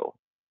Idaho.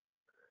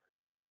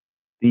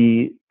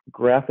 The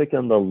graphic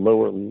on the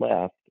lower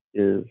left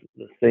is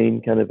the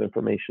same kind of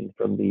information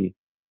from the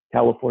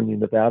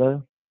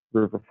California-Nevada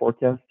River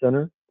Forecast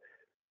Center.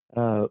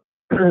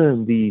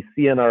 The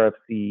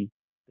CNRFC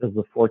does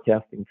the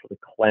forecasting for the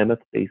Klamath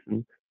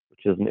Basin,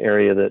 which is an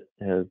area that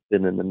has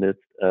been in the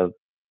midst of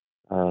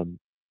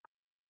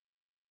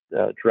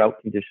drought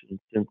conditions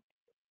since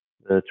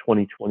the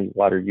 2020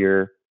 water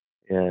year,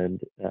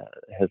 and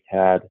has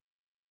had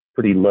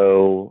pretty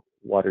low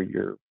water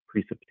year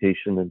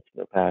precipitation and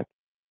snowpack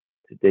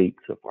to date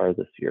so far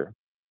this year.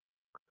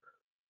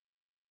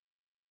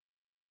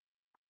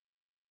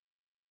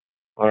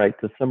 All right,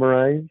 to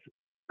summarize,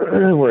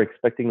 we're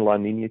expecting La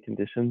Niña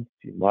conditions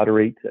to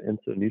moderate to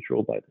ENSO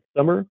neutral by the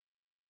summer.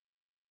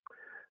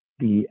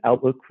 The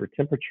outlook for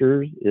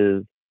temperatures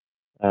is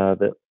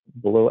that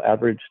below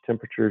average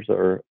temperatures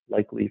are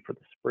likely for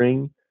the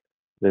spring,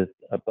 with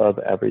above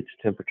average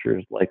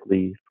temperatures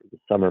likely for the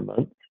summer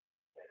months.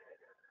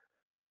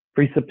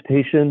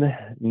 Precipitation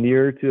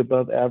near to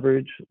above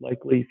average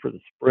likely for the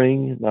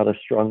spring, not as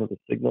strong of a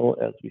signal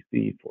as we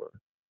see for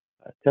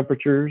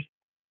temperatures.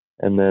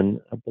 And then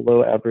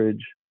below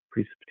average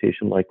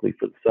precipitation likely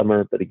for the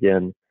summer, but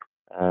again,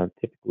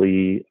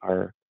 typically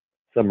our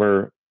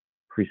summer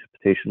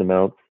precipitation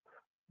amounts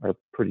are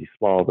pretty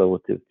small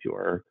relative to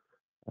our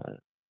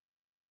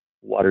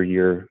water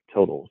year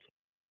totals.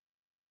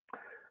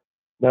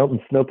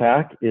 Mountain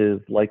snowpack is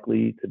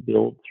likely to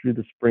build through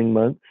the spring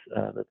months.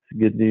 That's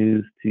good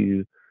news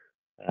to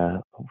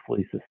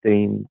hopefully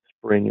sustain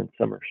spring and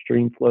summer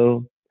stream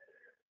flow.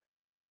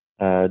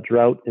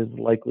 Drought is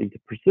likely to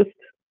persist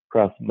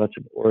across much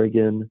of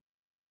Oregon,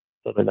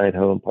 southern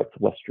Idaho, and parts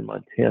of western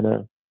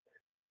Montana.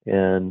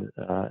 And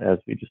as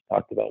we just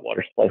talked about,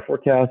 water supply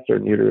forecasts are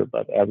near to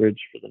above average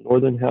for the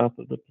northern half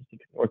of the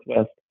Pacific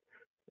Northwest,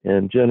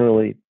 and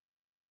generally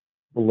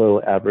below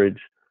average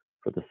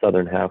for the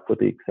southern half, with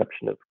the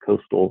exception of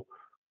coastal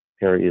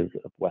areas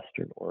of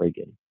western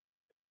Oregon.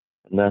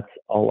 And that's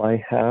all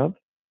I have.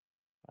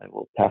 I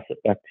will pass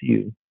it back to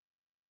you.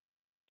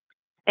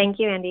 Thank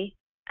you, Andy.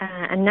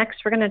 And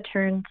next, we're going to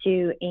turn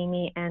to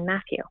Amy and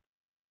Matthew.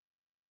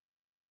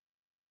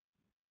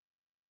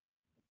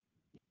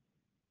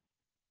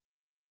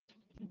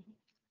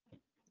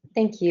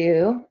 Thank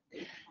you.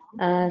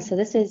 So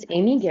this is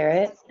Amy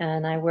Garrett,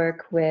 and I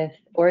work with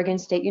Oregon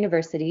State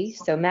University.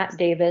 So Matt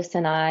Davis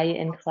and I,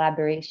 in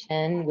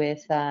collaboration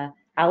with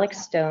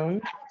Alex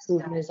Stone,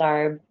 who is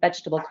our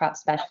vegetable crop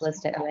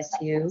specialist at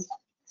OSU,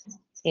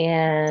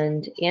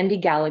 and Andy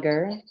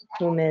Gallagher,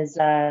 whom is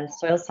a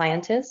soil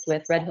scientist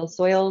with Red Hill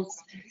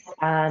Soils,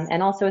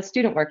 and also a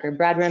student worker.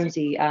 Brad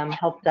Ramsey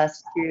helped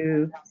us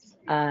to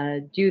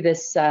do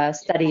this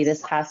study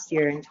this past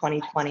year in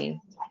 2020.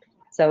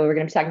 So we're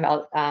going to be talking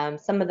about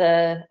some of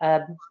the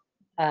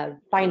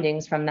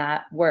findings from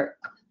that work.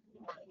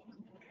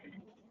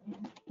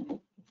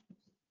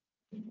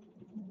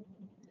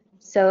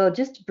 So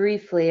just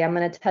briefly, I'm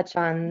going to touch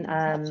on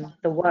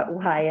the what,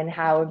 why, and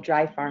how of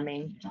dry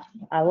farming.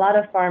 A lot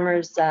of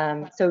farmers,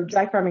 so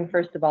dry farming,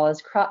 first of all,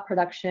 is crop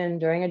production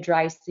during a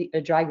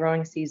dry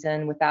growing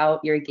season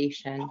without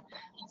irrigation.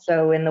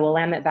 So in the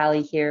Willamette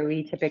Valley here,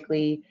 we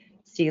typically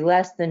see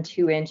less than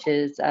 2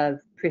 inches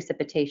of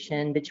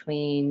precipitation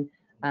between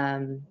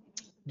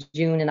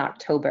June and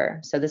October.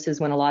 So this is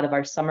when a lot of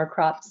our summer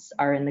crops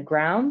are in the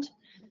ground,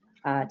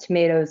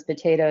 tomatoes,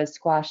 potatoes,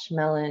 squash,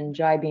 melon,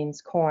 dry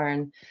beans,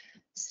 corn.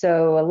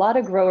 So a lot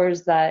of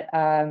growers that,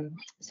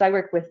 so I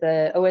work with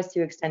the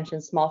OSU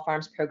Extension Small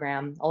Farms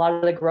Program. A lot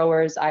of the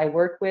growers I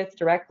work with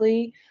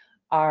directly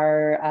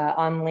are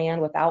on land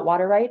without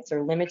water rights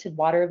or limited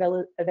water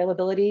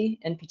availability,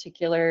 in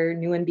particular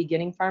new and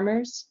beginning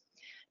farmers.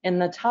 In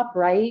the top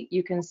right,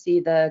 you can see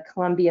the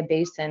Columbia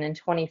Basin in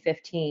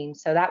 2015.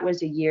 So that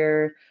was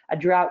a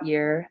drought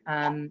year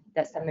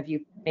that some of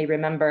you may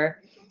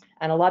remember.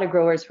 And a lot of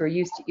growers who are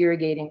used to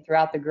irrigating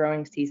throughout the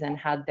growing season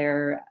had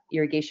their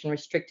irrigation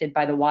restricted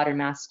by the water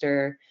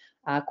master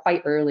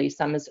quite early,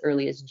 some as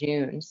early as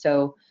June.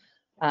 So,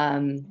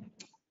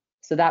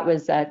 so that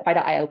was quite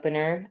an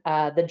eye-opener.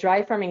 The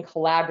Dry Farming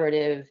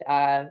Collaborative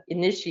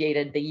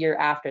initiated the year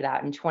after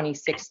that in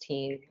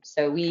 2016.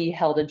 So we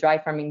held a dry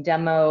farming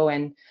demo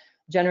and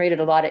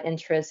generated a lot of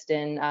interest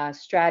in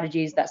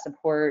strategies that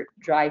support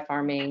dry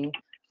farming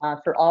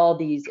for all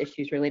these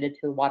issues related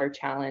to the water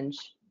challenge.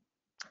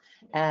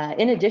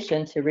 In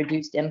addition to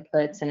reduced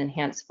inputs and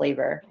enhanced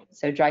flavor.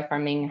 So dry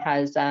farming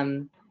has,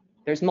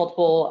 there's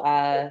multiple,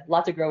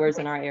 lots of growers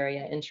in our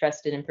area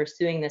interested in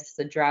pursuing this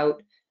as a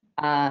drought,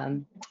 as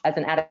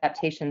an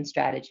adaptation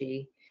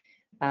strategy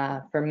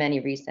for many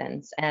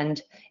reasons. And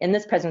in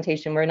this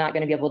presentation, we're not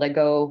going to be able to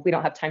go, we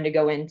don't have time to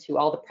go into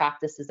all the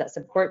practices that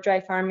support dry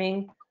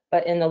farming,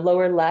 but in the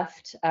lower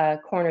left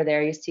corner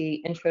there, you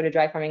see Intro to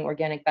Dry Farming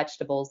Organic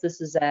Vegetables. This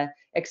is an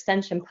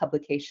extension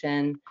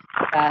publication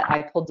that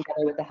I pulled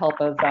together with the help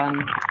of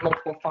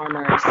multiple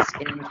farmers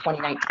in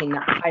 2019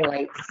 that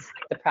highlights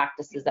the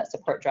practices that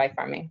support dry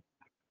farming.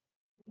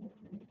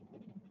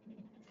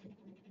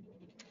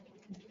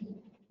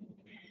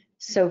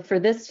 So for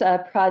this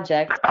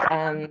project,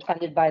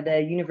 funded by the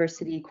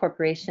University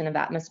Corporation of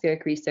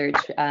Atmospheric Research,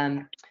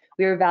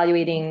 we were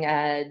evaluating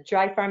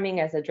dry farming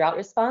as a drought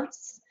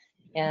response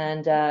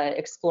and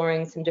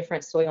exploring some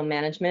different soil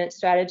management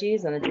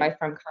strategies in the dry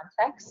farm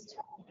context.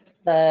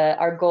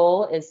 Our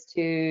goal is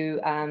to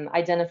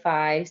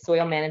identify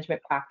soil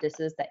management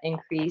practices that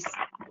increase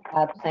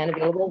plant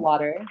available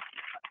water,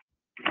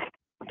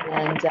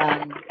 and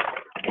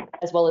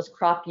as well as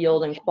crop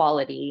yield and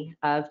quality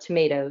of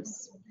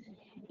tomatoes.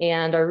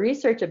 And our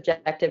research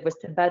objective was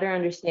to better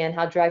understand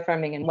how dry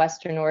farming in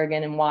Western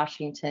Oregon and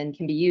Washington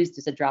can be used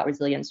as a drought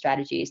resilient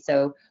strategy.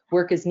 So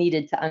work is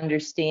needed to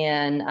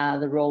understand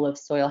the role of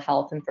soil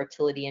health and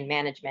fertility and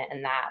management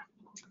in that.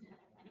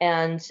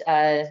 And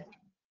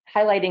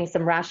highlighting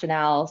some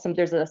rationale,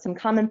 there's some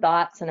common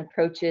thoughts and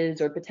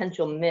approaches or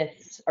potential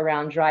myths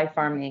around dry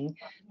farming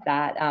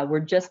that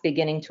we're just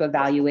beginning to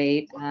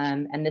evaluate.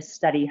 And this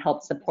study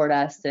helped support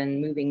us in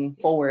moving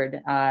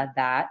forward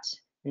that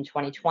in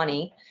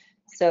 2020.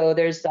 So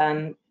there's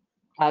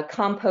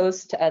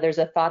compost, there's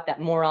a thought that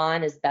more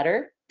on is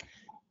better.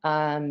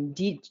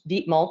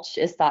 Deep mulch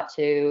is thought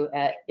to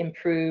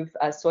improve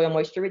soil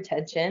moisture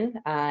retention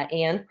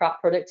and crop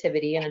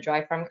productivity in a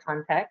dry farm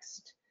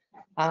context.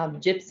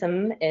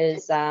 Gypsum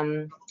is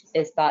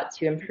thought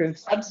to improve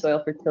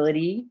subsoil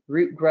fertility,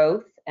 root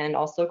growth, and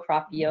also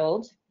crop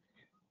yield.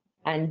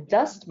 And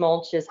dust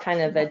mulch is kind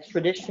of a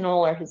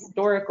traditional or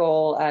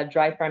historical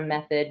dry farm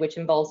method, which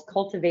involves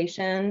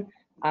cultivation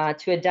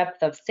to a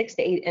depth of 6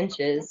 to 8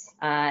 inches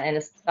and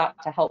is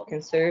thought to help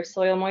conserve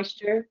soil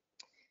moisture.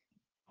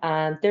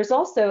 There's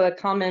also a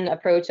common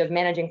approach of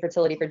managing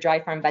fertility for dry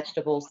farm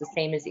vegetables, the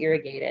same as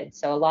irrigated.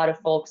 So a lot of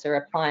folks are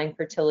applying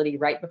fertility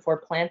right before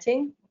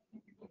planting.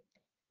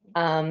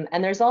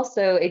 And there's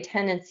also a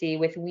tendency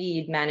with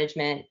weed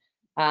management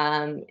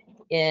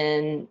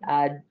in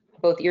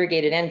both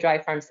irrigated and dry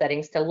farm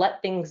settings to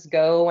let things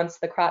go once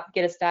the crop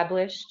get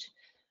established.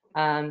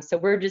 So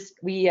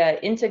we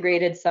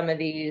integrated some of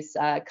these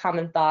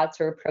common thoughts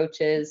or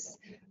approaches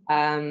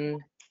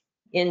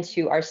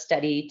into our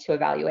study to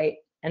evaluate.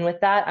 And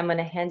with that, I'm going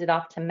to hand it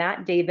off to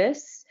Matt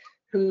Davis,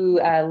 who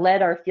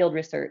led our field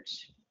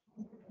research.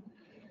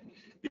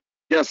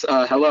 Yes,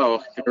 hello,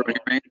 can everyone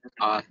hear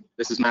me?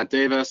 This is Matt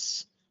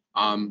Davis.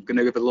 I'm going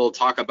to give a little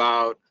talk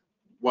about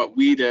what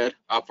we did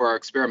for our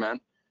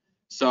experiment.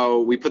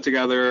 So we put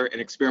together an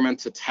experiment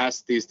to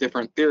test these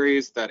different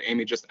theories that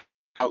Amy just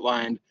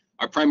outlined.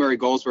 Our primary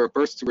goals were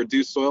first to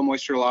reduce soil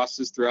moisture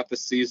losses throughout the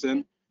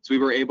season. So we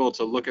were able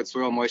to look at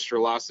soil moisture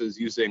losses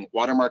using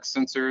watermark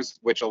sensors,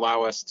 which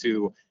allow us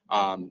to,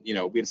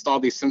 we install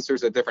these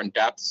sensors at different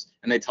depths,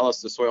 and they tell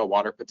us the soil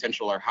water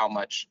potential or how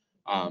much,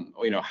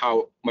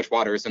 how much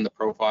water is in the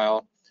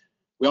profile.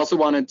 We also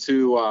wanted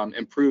to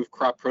improve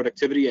crop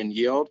productivity and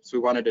yield. So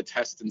we wanted to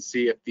test and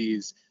see if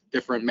these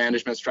different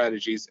management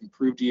strategies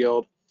improved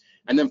yield.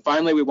 And then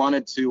finally, we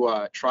wanted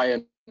to try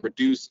and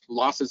reduce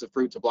losses of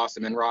fruit to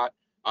blossom end rot.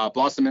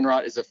 Blossom end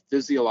rot is a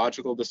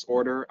physiological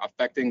disorder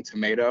affecting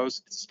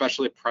tomatoes. It's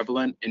especially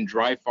prevalent in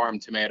dry farm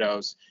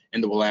tomatoes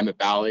in the Willamette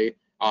Valley.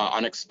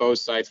 On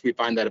exposed sites, we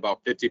find that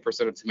about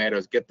 50% of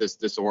tomatoes get this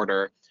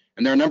disorder.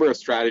 And there are a number of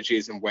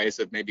strategies and ways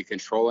of maybe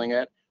controlling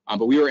it.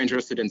 But we were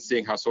interested in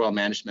seeing how soil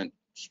management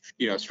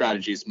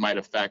strategies might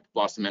affect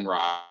blossom end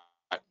rot.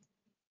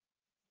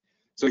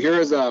 So here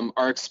is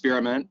our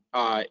experiment.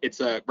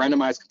 It's a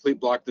randomized complete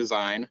block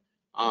design.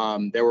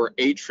 There were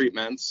 8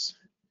 treatments.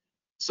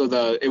 So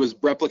it was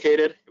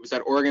replicated. It was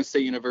at Oregon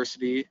State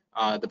University,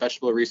 the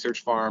vegetable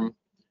research farm.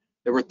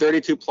 There were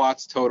 32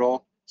 plots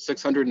total,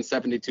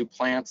 672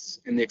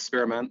 plants in the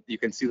experiment. You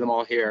can see them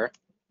all here.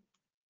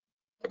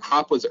 The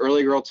crop was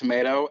early girl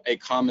tomato, a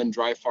common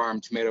dry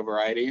farm tomato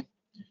variety.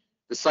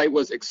 The site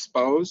was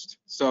exposed,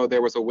 so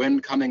there was a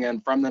wind coming in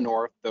from the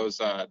north,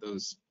 those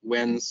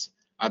winds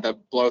that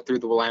blow through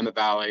the Willamette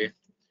Valley.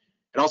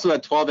 It also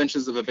had 12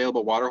 inches of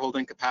available water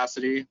holding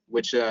capacity,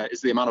 which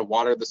is the amount of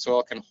water the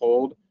soil can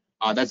hold.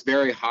 That's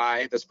very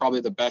high. That's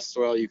probably the best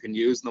soil you can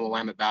use in the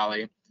Willamette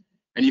Valley.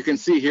 And you can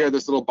see here,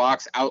 this little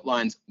box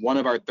outlines one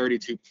of our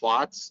 32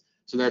 plots.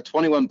 So there are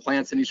 21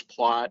 plants in each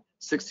plot,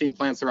 16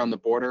 plants around the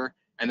border,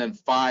 and then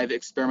 5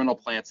 experimental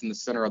plants in the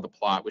center of the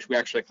plot, which we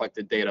actually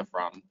collected data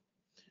from.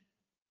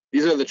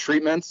 These are the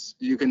treatments.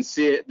 You can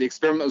see it. The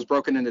experiment was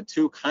broken into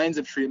 2 kinds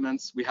of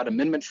treatments. We had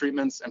amendment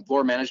treatments and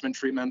floor management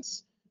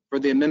treatments. For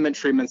the amendment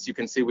treatments, you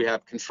can see we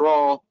have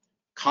control,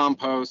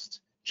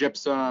 compost,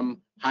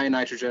 gypsum, high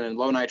nitrogen and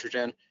low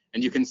nitrogen.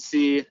 And you can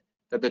see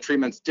that the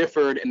treatments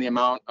differed in the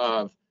amount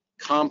of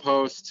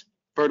compost,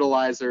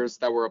 fertilizers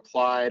that were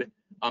applied,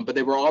 but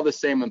they were all the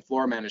same in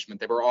floor management.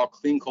 They were all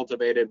clean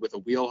cultivated with a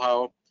wheel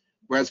hoe.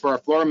 Whereas for our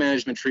floor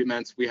management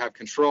treatments, we have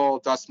control,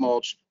 dust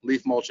mulch,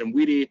 leaf mulch, and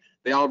weedy.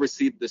 They all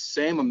received the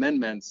same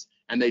amendments,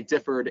 and they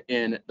differed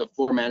in the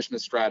floor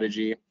management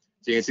strategy.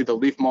 So you can see the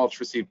leaf mulch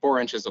received 4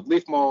 inches of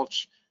leaf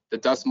mulch. The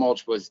dust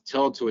mulch was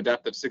tilled to a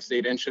depth of 6 to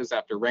 8 inches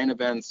after rain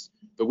events.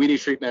 The weedy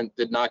treatment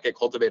did not get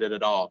cultivated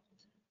at all.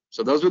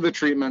 So those were the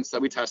treatments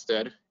that we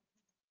tested.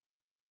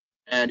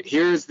 And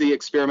here's the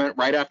experiment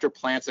right after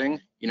planting.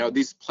 You know,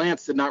 these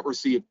plants did not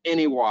receive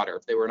any water.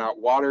 They were not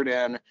watered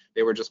in.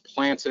 They were just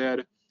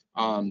planted.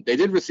 They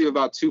did receive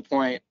about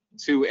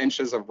 2.2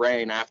 inches of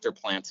rain after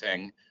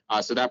planting,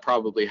 so that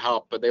probably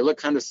helped. But they look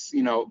kind of,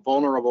 you know,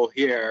 vulnerable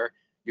here.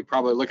 You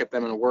probably look at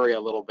them and worry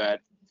a little bit.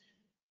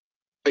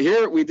 But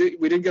here we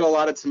did get a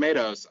lot of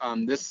tomatoes.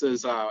 This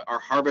is our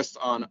harvest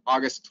on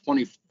August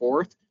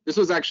 24th. This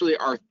was actually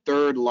our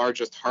 3rd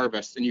largest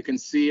harvest, and you can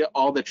see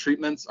all the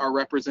treatments are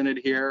represented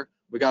here.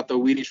 We got the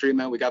weedy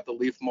treatment, we got the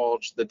leaf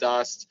mulch, the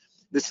dust.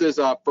 This is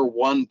for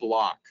 1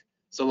 block.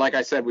 So like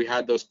I said, we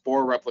had those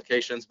 4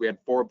 replications, we had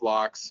 4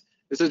 blocks.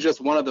 This is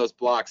just one of those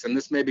blocks, and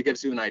this maybe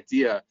gives you an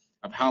idea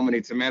of how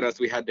many tomatoes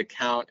we had to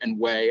count and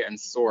weigh and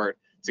sort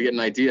to get an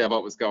idea of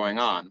what was going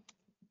on.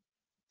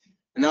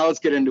 And now let's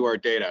get into our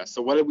data.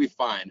 So what did we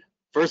find?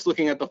 First,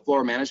 looking at the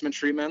floor management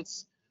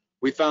treatments,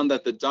 we found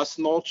that the dust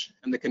mulch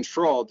and the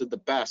control did the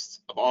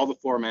best of all the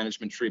floor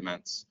management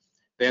treatments.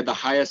 They had the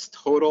highest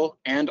total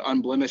and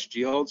unblemished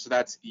yield, so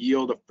that's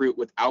yield of fruit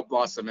without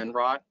blossom end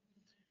rot.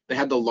 They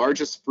had the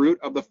largest fruit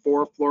of the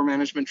 4 floor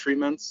management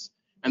treatments,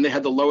 and they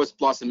had the lowest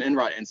blossom end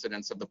rot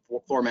incidence of the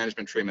 4 floor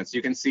management treatments.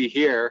 You can see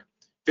here,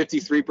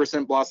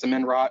 53% blossom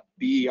end rot,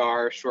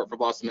 BER, short for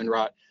blossom end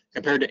rot,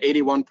 compared to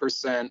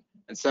 81%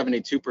 and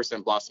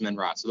 72% blossom end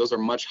rot. So those are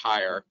much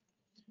higher.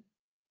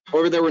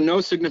 However, there were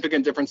no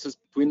significant differences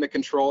between the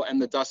control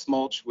and the dust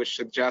mulch, which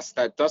suggests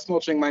that dust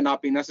mulching might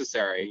not be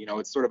necessary. You know,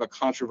 it's sort of a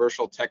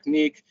controversial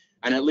technique.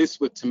 And at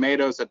least with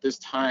tomatoes at this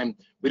time,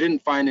 we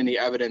didn't find any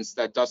evidence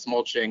that dust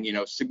mulching, you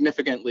know,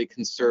 significantly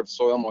conserved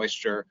soil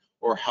moisture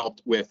or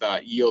helped with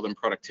yield and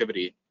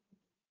productivity.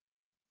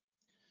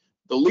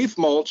 The leaf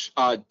mulch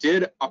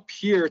did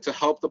appear to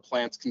help the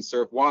plants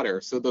conserve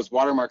water. So those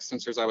watermark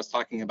sensors I was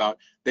talking about,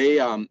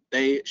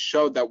 they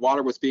showed that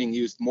water was being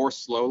used more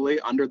slowly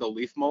under the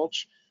leaf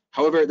mulch.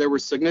 However, there were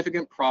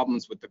significant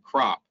problems with the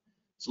crop.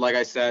 So like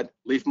I said,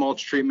 leaf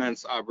mulch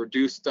treatments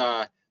reduced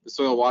the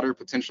soil water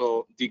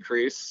potential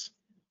decrease,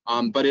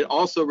 but it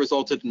also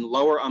resulted in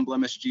lower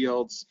unblemished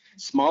yields,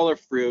 smaller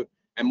fruit,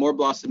 and more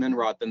blossom end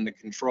rot than the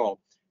control.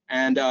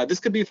 And this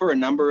could be for a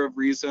number of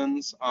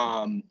reasons.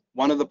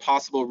 One of the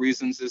possible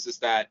reasons is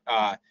that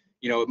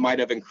you know, it might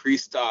have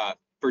increased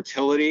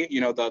fertility.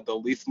 You know, the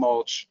leaf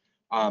mulch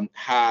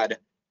had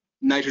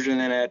nitrogen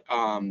in it,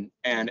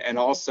 and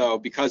also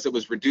because it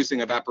was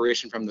reducing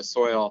evaporation from the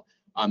soil,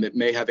 it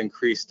may have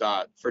increased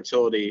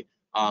fertility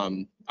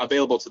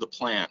available to the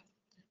plant.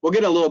 We'll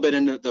get a little bit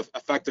into the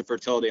effect of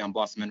fertility on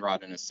blossom end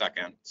rot in a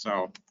second.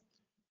 So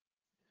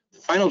the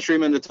final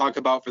treatment to talk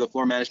about for the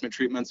floor management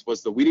treatments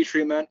was the weedy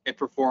treatment. It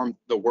performed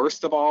the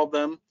worst of all of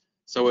them.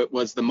 So it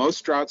was the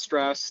most drought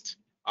stressed.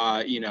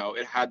 You know,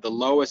 it had the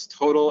lowest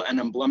total and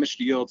unblemished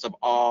yields of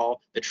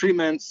all the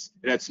treatments.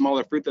 It had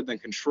smaller fruit than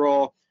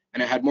control,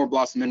 and it had more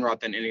blossom end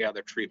rot than any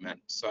other treatment.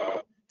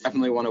 So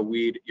definitely want to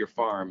weed your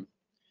farm.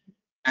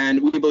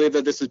 And we believe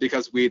that this is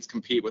because weeds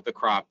compete with the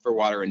crop for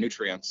water and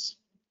nutrients.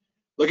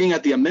 Looking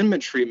at the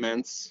amendment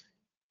treatments,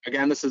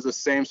 again, this is the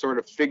same sort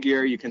of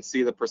figure. You can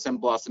see the percent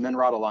blossom end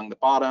rot along the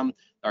bottom.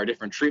 There are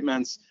different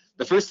treatments.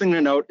 The first thing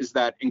to note is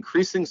that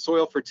increasing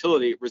soil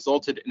fertility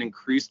resulted in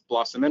increased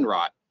blossom end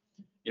rot.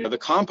 You know, the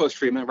compost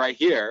treatment right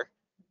here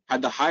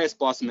had the highest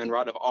blossom end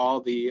rot of all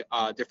the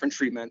different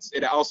treatments.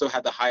 It also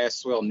had the highest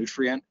soil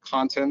nutrient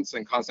contents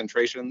and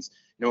concentrations.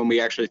 You know, when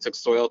we actually took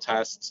soil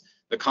tests,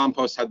 the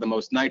compost had the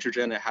most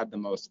nitrogen, it had the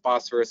most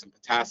phosphorus and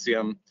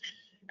potassium.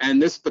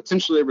 And this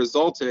potentially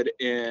resulted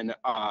in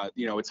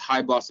its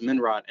high blossom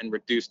end rot and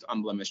reduced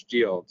unblemished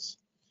yields.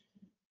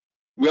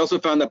 We also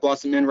found that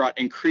blossom end rot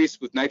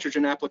increased with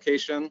nitrogen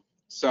application.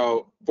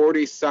 So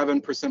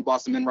 47%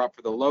 blossom end rot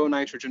for the low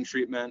nitrogen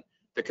treatment.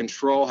 The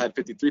control had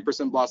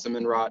 53% blossom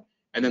end rot,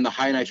 and then the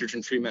high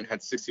nitrogen treatment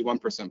had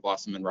 61%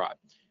 blossom end rot.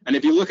 And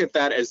if you look at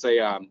that as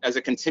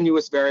a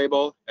continuous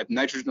variable, if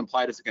nitrogen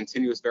applied as a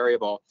continuous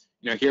variable,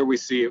 here we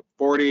see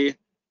 40,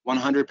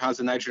 100 pounds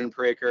of nitrogen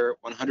per acre,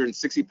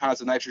 160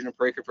 pounds of nitrogen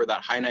per acre for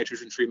that high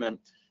nitrogen treatment.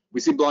 We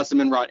see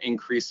blossom end rot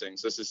increasing.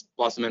 So this is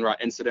blossom end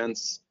rot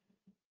incidence.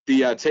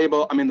 The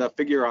the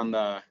figure on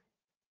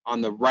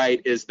the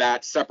right is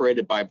that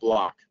separated by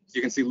block. So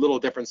you can see little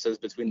differences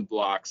between the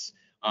blocks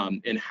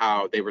in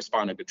how they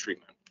responded to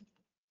treatment.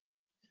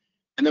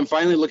 And then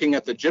finally, looking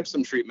at the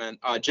gypsum treatment,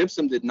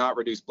 gypsum did not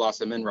reduce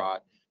blossom end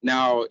rot.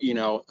 Now,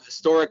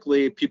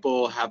 historically,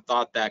 people have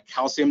thought that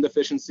calcium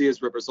deficiency is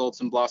what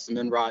results in blossom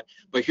end rot,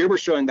 but here we're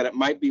showing that it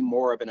might be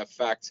more of an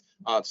effect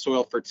of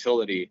soil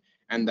fertility,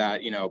 and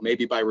that,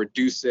 maybe by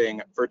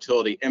reducing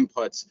fertility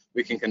inputs,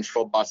 we can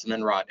control blossom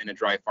end rot in a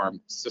dry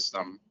farm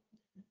system.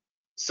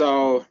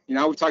 So,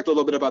 we've talked a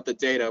little bit about the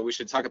data. We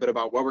should talk a bit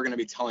about what we're going to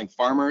be telling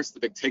farmers, the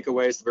big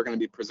takeaways that we're going to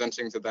be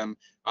presenting to them,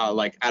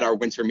 like at our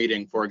winter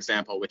meeting, for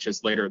example, which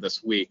is later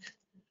this week.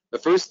 The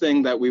first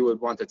thing that we would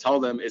want to tell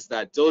them is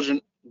that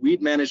diligent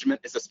weed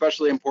management is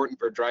especially important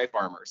for dry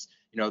farmers.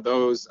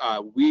 Those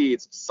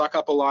weeds suck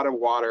up a lot of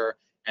water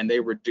and they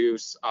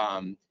reduce,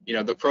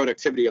 the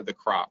productivity of the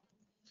crop.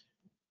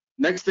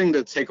 Next thing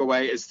to take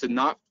away is to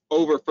not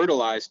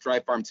over-fertilize dry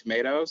farm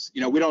tomatoes.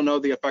 We don't know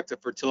the effect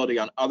of fertility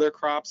on other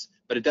crops,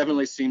 but it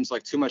definitely seems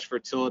like too much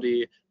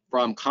fertility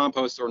from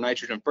compost or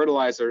nitrogen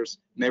fertilizers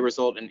may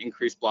result in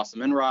increased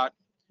blossom end rot.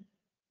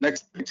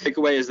 Next big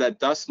takeaway is that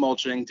dust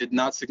mulching did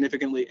not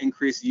significantly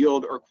increase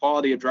yield or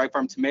quality of dry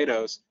farm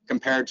tomatoes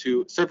compared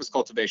to surface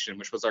cultivation,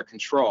 which was our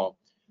control.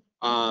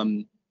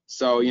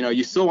 So,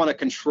 you still want to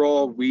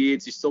control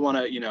weeds, you still want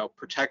to,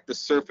 protect the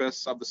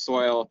surface of the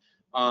soil.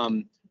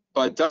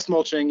 But dust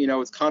mulching,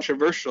 it's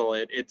controversial.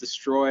 It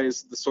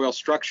destroys the soil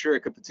structure. It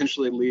could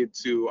potentially lead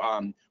to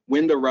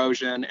wind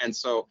erosion. And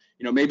so,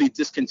 maybe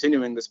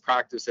discontinuing this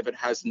practice if it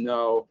has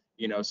no,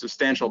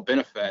 substantial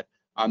benefit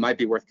might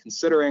be worth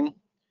considering.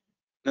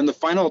 Then the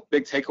final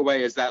big takeaway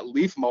is that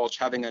leaf mulch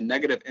having a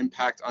negative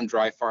impact on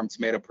dry farm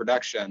tomato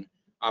production.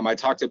 I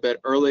talked a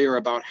bit earlier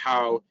about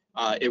how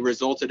it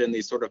resulted in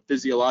these sort of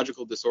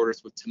physiological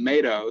disorders with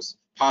tomatoes,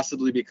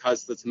 possibly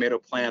because the tomato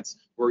plants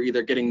were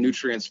either getting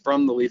nutrients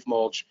from the leaf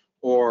mulch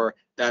or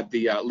that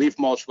the leaf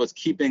mulch was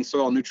keeping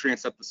soil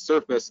nutrients at the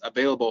surface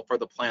available for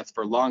the plants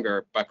for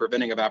longer by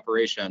preventing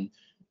evaporation.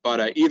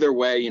 But either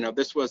way,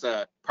 this was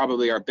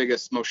probably our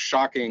biggest, most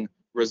shocking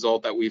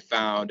result that we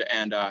found.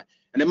 And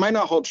it might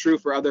not hold true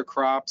for other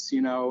crops,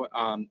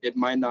 it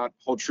might not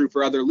hold true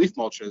for other leaf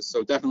mulches.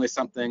 So definitely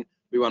something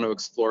we want to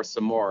explore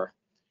some more.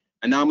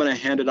 And now I'm going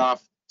to hand it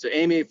off to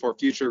Amy for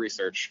future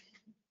research.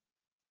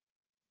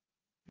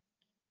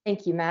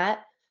 Thank you,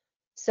 Matt.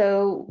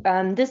 So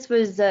this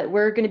was,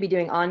 we're going to be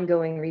doing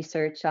ongoing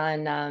research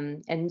on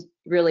and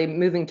really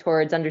moving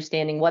towards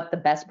understanding what the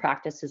best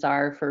practices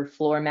are for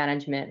floor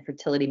management,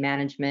 fertility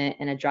management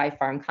in a dry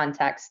farm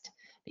context,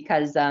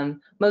 because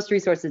most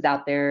resources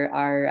out there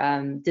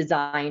are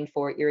designed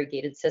for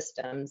irrigated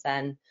systems.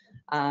 And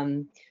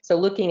so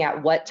looking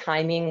at what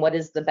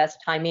is the best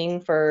timing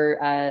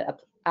for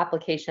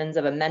applications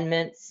of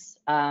amendments,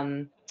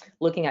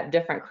 looking at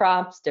different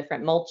crops,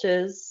 different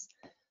mulches.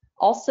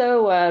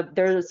 Also,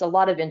 there's a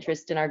lot of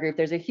interest in our group.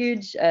 There's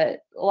a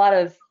lot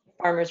of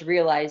farmers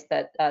realize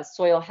that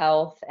soil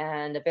health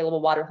and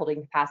available water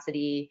holding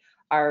capacity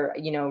are,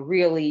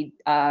 really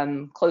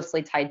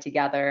closely tied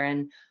together.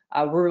 And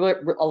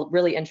we're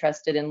really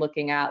interested in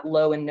looking at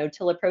low and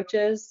no-till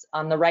approaches.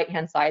 On the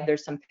right-hand side,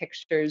 there's some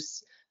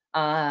pictures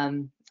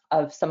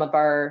of some of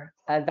our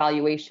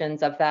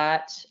evaluations of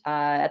that.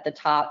 At the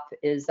top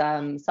is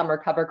summer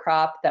cover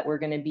crop that we're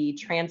going to be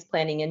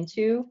transplanting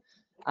into.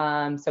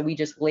 So we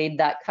just laid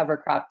that cover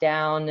crop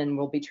down and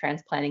we'll be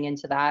transplanting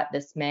into that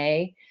this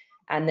May.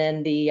 And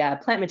then the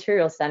Plant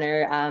Material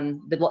Center,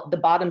 the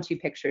bottom two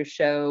pictures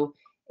show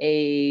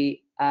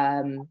a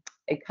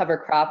cover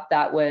crop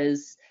that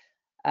was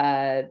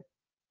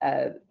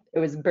it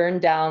was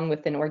burned down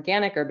with an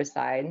organic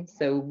herbicide,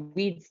 so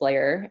weed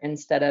slayer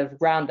instead of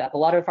Roundup. A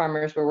lot of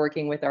farmers were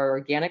working with our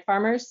organic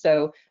farmers,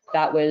 so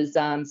that was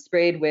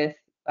sprayed with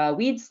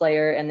weed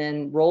slayer and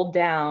then rolled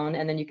down.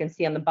 And then you can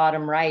see on the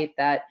bottom right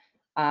that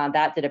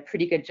that did a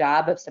pretty good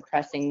job of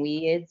suppressing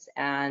weeds.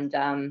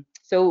 And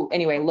so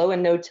anyway, low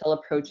and no-till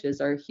approaches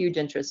are a huge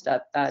interest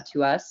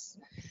to us.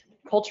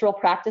 Cultural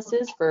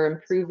practices for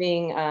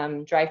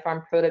improving dry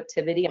farm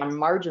productivity on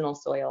marginal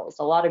soils.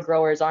 A lot of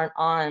growers aren't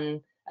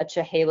on a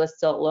Chehalis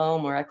silt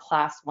loam or a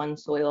class 1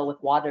 soil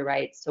with water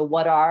rights. So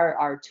what are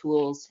our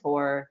tools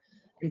for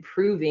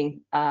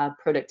improving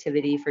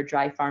productivity for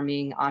dry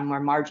farming on more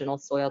marginal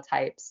soil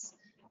types?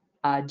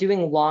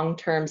 Doing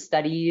long-term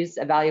studies,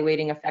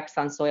 evaluating effects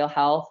on soil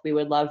health. We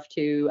would love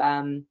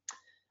to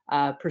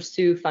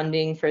pursue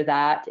funding for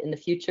that in the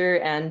future.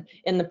 And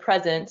in the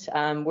present,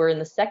 we're in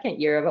the second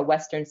year of a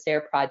Western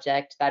SARE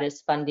project that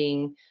is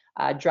funding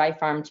dry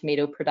farm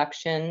tomato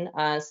production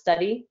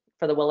study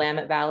for the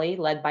Willamette Valley,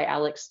 led by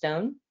Alex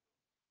Stone.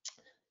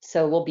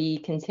 So we'll be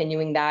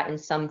continuing that in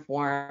some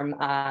form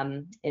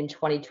in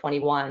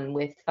 2021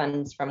 with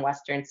funds from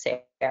Western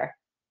SARE.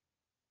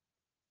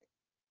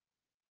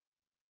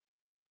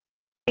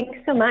 Thanks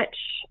so much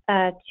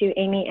to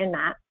Amy and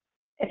Matt.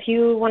 If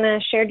you want to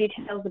share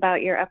details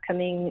about your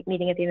upcoming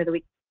meeting at the end of the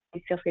week,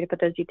 please feel free to put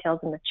those details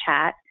in the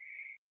chat.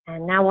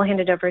 And now we'll hand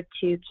it over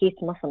to Keith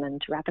Musselman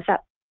to wrap us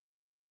up.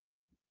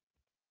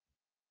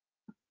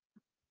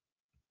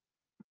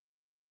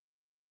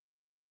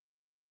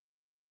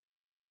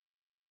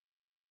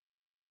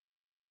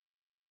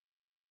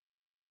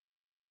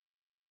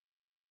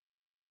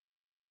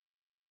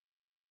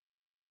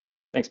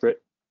 Thanks,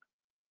 Britt.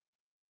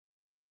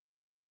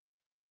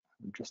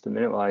 Just a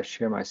minute while I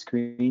share my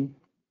screen.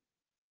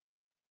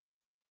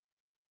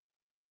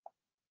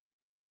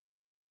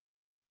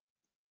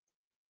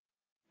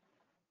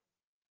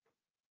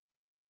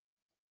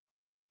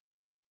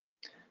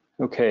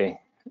 Okay.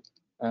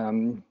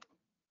 Can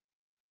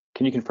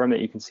you confirm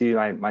that you can see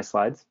my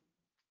slides?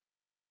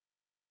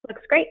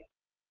 Looks great.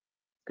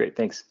 Great,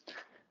 thanks.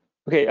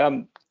 Okay,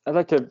 I'd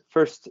like to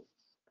first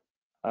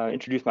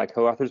introduce my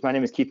co-authors. My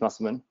name is Keith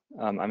Musselman.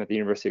 I'm at the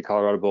University of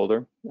Colorado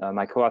Boulder.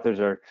 My co-authors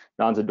are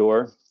Nanza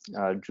Dor,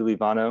 Julie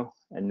Vano,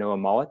 and Noah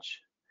Malich.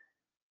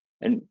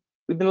 And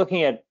we've been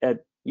looking at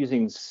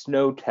using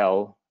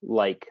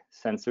SNOWTEL-like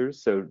sensors,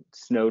 so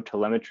snow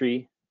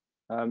telemetry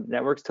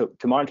networks to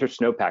monitor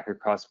snowpack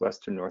across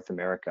Western North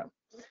America.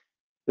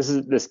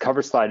 This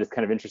cover slide is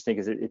kind of interesting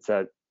because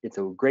it's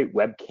a great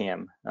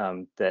webcam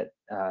that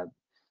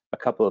a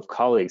couple of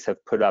colleagues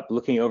have put up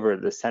looking over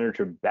the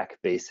Senator Beck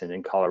Basin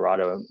in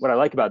Colorado. And what I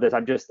like about this,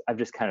 I've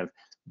just kind of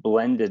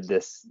blended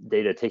this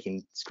data,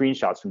 taking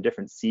screenshots from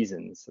different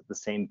seasons of the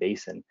same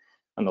basin.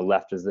 On the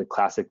left is the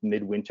classic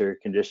midwinter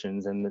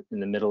conditions, and in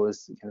the middle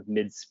is kind of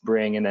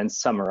mid-spring, and then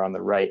summer on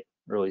the right,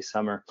 early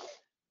summer.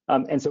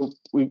 And so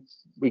we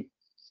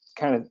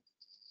kind of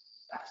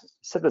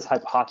set this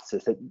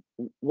hypothesis that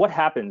what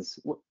happens,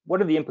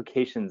 what are the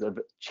implications of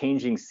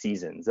changing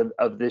seasons,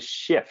 of this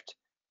shift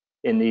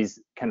in these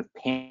kind of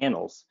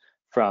panels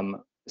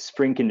from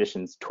spring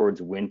conditions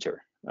towards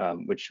winter,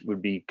 which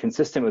would be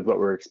consistent with what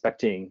we're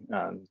expecting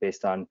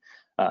based on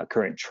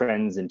current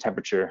trends in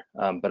temperature,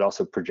 but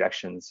also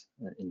projections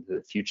into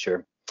the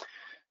future.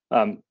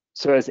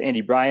 So as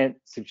Andy Bryant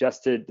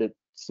suggested, that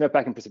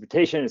snowpack and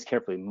precipitation is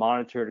carefully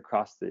monitored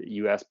across the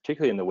US,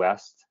 particularly in the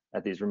West,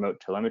 at these remote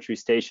telemetry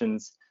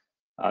stations.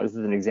 This is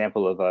an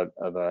example of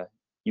a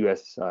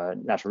US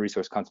Natural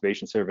Resource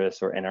Conservation Service,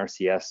 or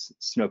NRCS,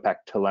 snowpack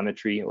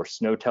telemetry or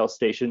SNOWTEL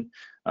station.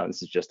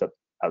 This is just up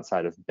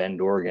outside of Bend,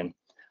 Oregon.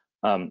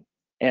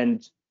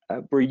 And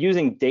we're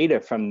using data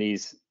from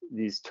these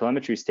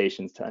telemetry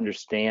stations to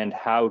understand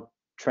how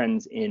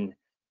trends in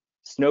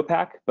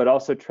snowpack, but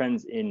also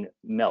trends in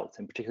melt,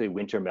 and particularly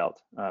winter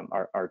melt,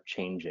 are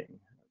changing.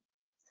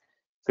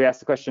 So we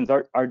asked the questions,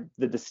 are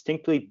the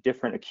distinctly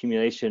different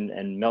accumulation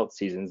and melt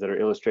seasons that are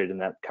illustrated in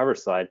that cover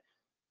slide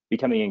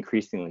becoming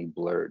increasingly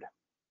blurred?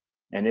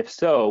 And if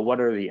so, what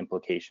are the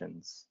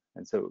implications?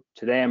 And so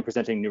today I'm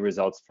presenting new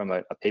results from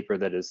a paper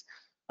that is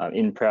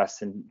in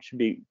press and should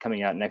be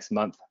coming out next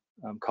month,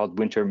 called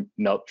Winter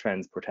Melt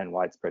Trends Portend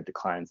Widespread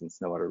Declines in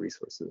Snowwater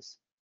Resources.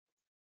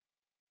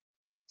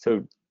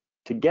 So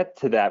to get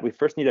to that, we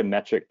first need a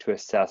metric to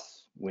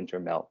assess winter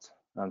melt.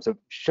 So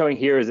showing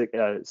here is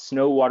a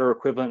snow water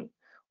equivalent,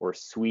 or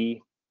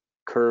SWE,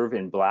 curve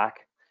in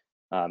black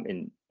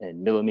in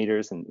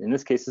millimeters. And in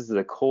this case, this is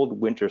a cold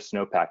winter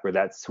snowpack where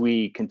that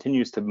SWE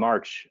continues to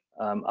march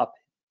up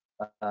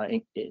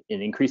in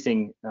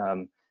increasing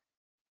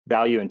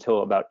value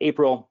until about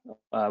April,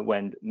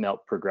 when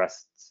melt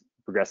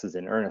progresses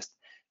in earnest.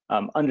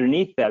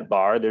 Underneath that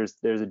bar, there's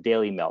a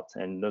daily melt,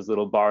 and those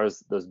little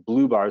bars, those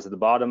blue bars at the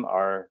bottom,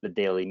 are the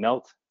daily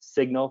melt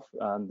signal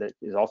that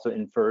is also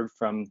inferred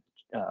from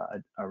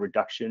a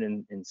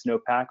reduction in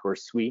snowpack, or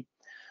SWE.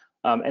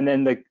 And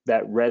then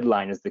that red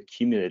line is the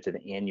cumulative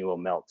annual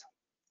melt.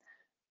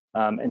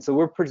 And so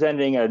we're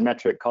presenting a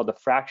metric called the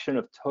fraction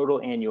of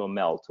total annual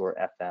melt, or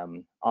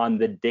FM, on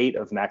the date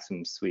of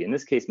maximum SWE. In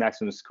this case,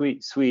 maximum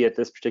SWE at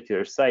this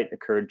particular site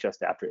occurred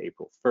just after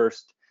April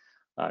 1st.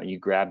 You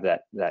grab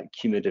that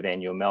cumulative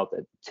annual melt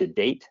to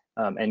date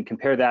and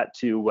compare that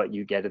to what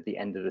you get at the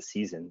end of the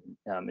season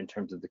in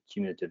terms of the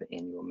cumulative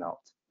annual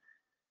melt.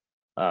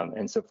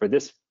 And so for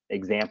this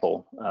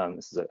example,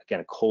 this is again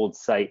a cold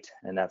site,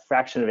 and that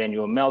fraction of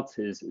annual melt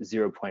is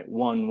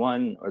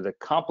 0.11, or the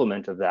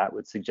complement of that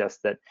would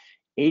suggest that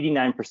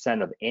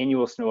 89% of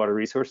annual snowwater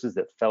resources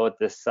that fell at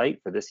this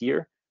site for this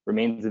year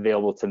remains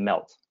available to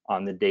melt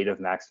on the date of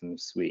maximum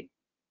SWE.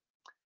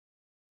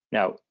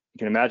 Now, you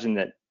can imagine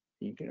that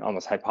you can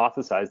almost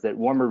hypothesize that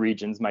warmer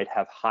regions might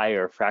have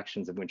higher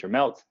fractions of winter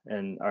melt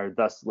and are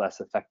thus less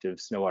effective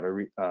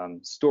snowwater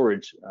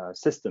storage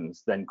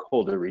systems than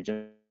colder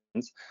regions,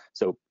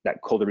 So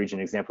that colder region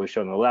example we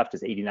showed on the left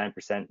is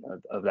 89%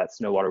 of that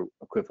snow water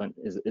equivalent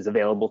is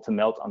available to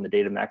melt on the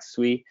date of max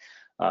SWE.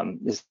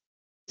 This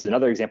is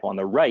another example on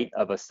the right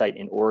of a site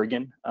in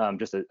Oregon,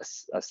 just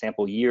a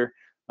sample year,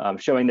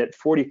 showing that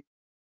 45%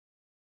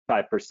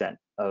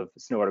 of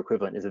snow water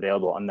equivalent is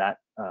available on that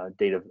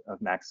date of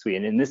max SWE.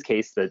 And in this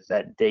case,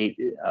 that date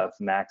of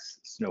max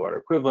snow water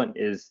equivalent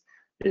is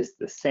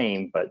the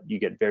same, but you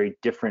get very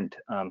different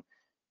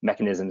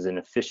mechanisms and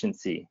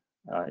efficiency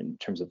in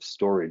terms of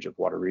storage of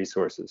water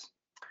resources.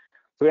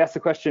 So we asked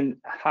the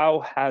question, how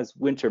has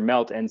winter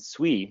melt and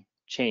SWE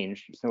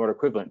changed, snow water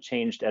equivalent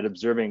changed at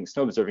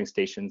snow observing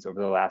stations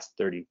over the last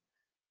 30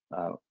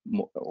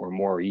 or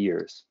more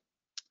years?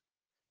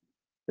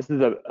 This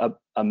is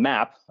a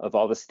map of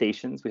all the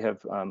stations. We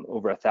have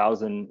over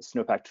 1,000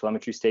 snowpack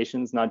telemetry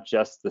stations, not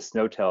just the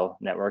SNOWTEL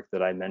network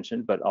that I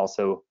mentioned, but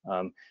also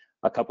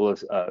a couple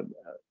of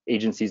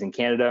agencies in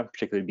Canada,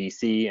 particularly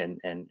BC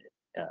and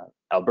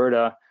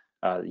Alberta,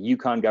 the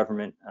Yukon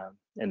government,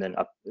 and then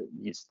up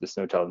the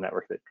SNOWTEL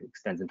network that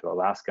extends into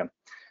Alaska.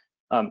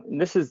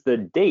 And this is the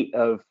date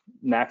of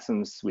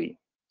maximum SWE,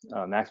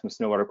 maximum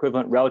snow water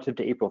equivalent relative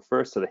to April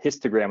 1st. So the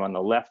histogram on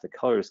the left, the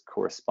colors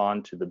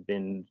correspond to the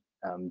bin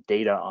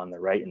data on the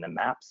right in the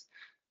maps,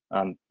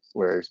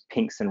 whereas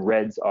pinks and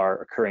reds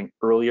are occurring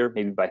earlier,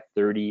 maybe by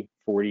 30,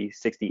 40,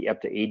 60,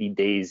 up to 80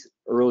 days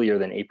earlier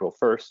than April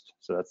 1st.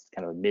 So that's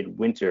kind of a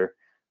midwinter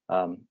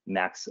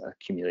max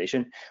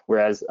accumulation,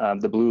 whereas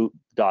the blue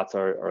dots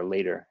are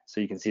later. So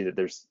you can see that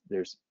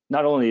there's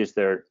not only is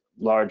there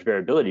large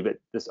variability, but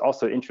this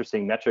also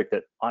interesting metric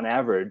that on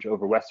average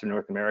over Western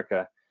North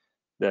America,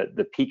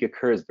 the peak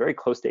occurs very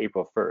close to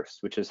April 1st,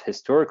 which has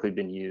historically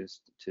been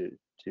used to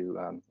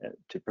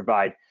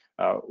provide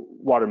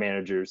water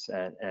managers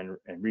and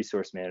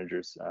resource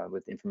managers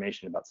with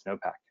information about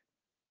snowpack.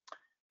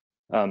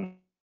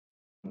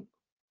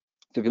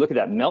 So if you look at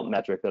that melt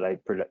metric that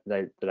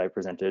I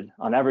presented,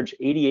 on average,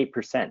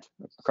 88%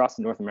 across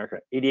North America,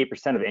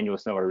 88% of annual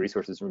snow water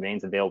resources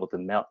remains available to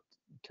melt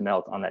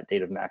on that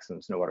date of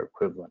maximum snow water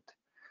equivalent.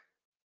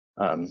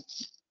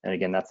 And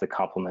again, that's the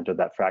complement of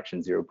that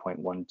fraction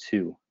 0.12.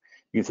 You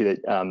can see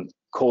that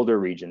colder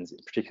regions,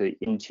 particularly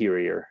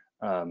interior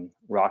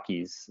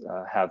Rockies,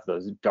 have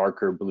those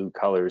darker blue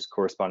colors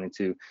corresponding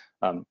to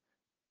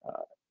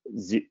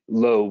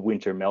low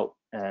winter melt,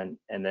 and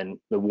then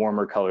the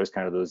warmer colors,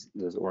 kind of those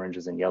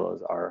oranges and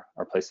yellows, are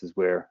places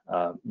where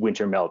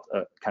winter melt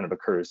kind of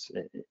occurs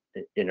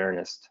in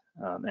earnest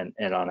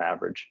and on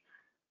average.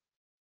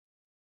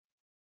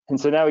 And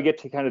so now we get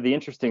to kind of the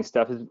interesting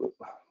stuff, is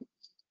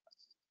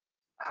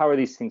how are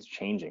these things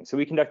changing? So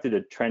we conducted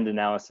a trend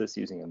analysis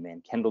using a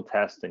Mann-Kendall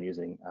test and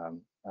using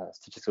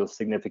statistical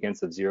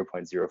significance of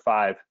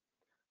 0.05.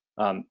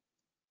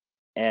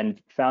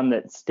 And found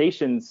that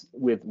stations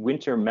with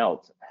winter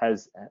melt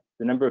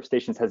the number of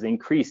stations has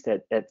increased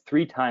at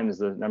 3 times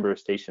the number of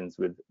stations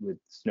with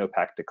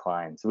snowpack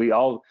decline. So we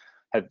all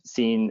have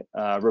seen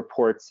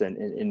reports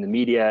in the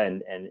media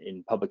and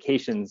in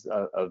publications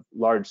of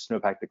large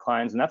snowpack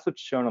declines, and that's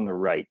what's shown on the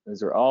right.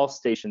 Those are all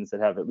stations that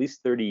have at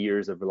least 30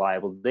 years of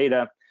reliable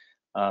data,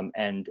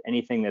 and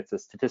anything that's a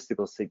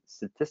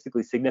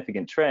statistically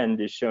significant trend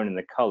is shown in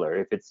the color.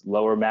 If it's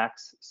lower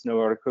max snow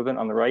water equivalent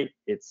on the right,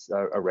 it's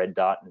a red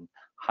dot, and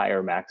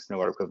higher max snow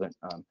water equivalent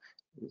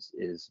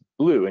is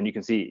blue. And you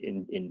can see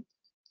in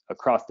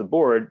across the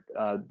board,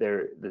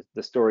 the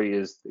story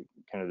is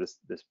kind of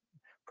this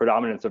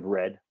predominance of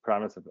red,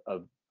 predominance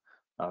of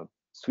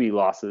SWE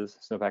losses,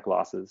 snowpack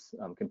losses,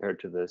 compared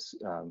to the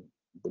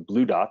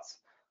blue dots.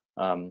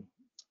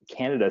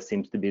 Canada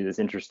seems to be this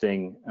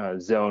interesting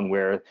zone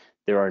where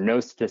there are no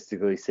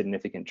statistically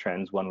significant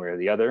trends one way or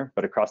the other,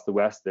 but across the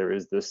West there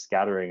is this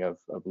scattering of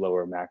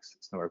lower max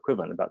snow water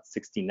equivalent, about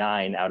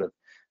 69 out of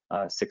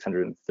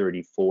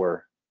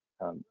 634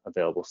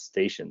 available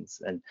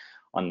stations. And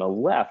on the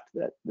left,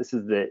 this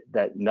is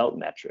that melt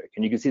metric,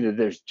 and you can see that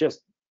there's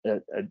just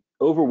an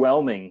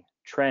overwhelming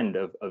trend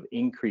of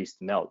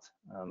increased melt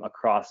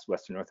across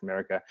Western North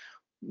America,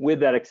 with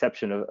that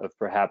exception of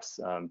perhaps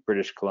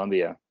British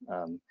Columbia,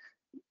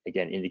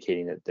 again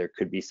indicating that there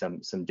could be some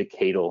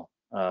decadal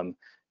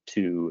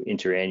to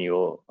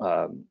interannual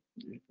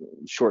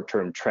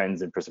short-term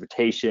trends in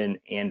precipitation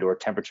and or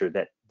temperature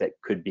that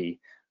could be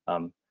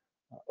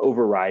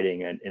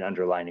overriding an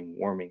underlying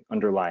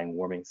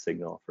warming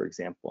signal, for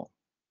example.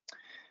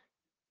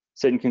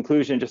 So in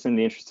conclusion, just in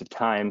the interest of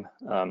time,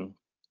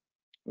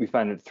 we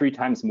find that 3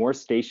 times more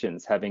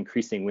stations have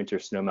increasing winter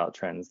snowmelt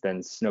trends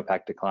than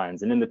snowpack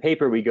declines. And in the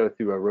paper, we go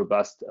through a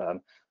robust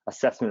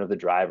assessment of the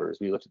drivers.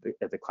 We looked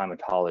at the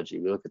climatology.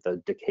 We looked at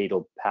the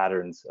decadal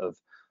patterns of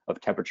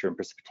temperature and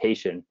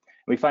precipitation. And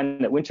we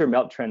find that winter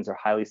melt trends are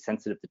highly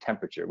sensitive to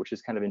temperature, which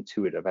is kind of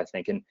intuitive, I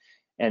think, and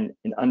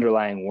an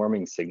underlying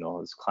warming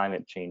signal is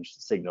climate change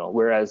signal,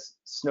 whereas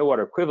snow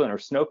water equivalent or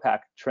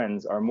snowpack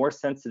trends are more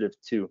sensitive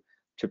to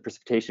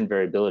precipitation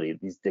variability,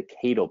 these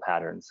decadal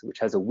patterns, which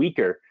has a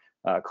weaker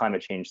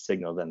climate change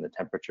signal than the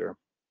temperature.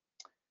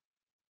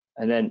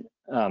 And then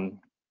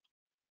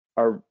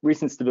our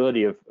recent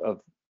stability of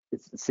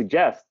it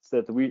suggests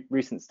that the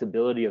recent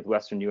stability of the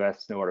Western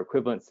U.S. snow water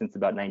equivalent since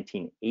about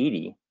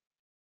 1980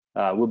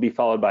 will be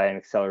followed by an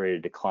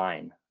accelerated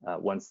decline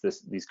once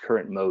these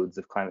current modes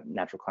of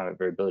natural climate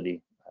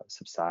variability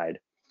subside.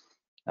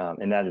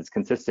 And that is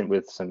consistent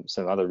with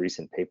some other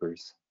recent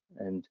papers.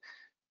 And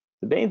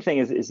the main thing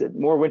is that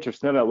more winter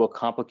snowmelt will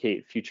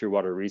complicate future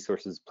water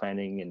resources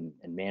planning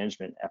and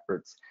management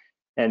efforts.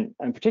 And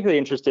I'm particularly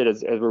interested,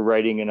 as we're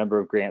writing a number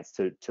of grants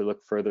to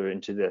look further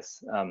into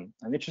this, I'm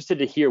interested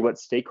to hear what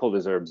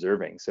stakeholders are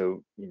observing.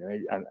 So,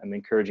 I'm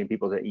encouraging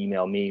people to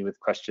email me with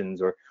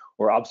questions or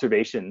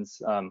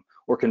observations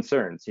or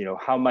concerns.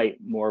 How might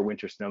more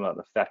winter snowmelt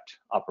affect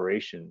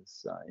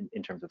operations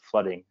in terms of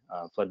flooding,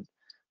 flood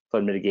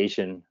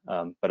mitigation,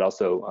 but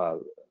also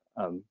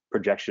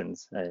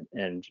projections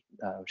and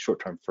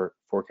short-term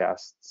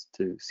forecasts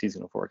to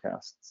seasonal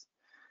forecasts.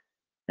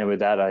 And with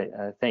that,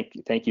 I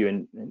thank you,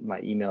 and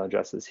my email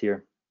address is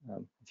here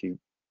if you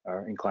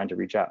are inclined to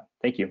reach out.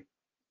 Thank you.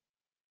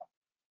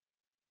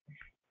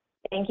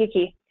 Thank you,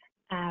 Keith.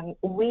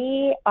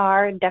 We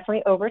are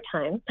definitely over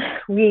time.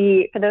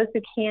 For those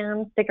who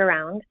can stick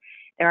around,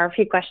 there are a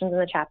few questions in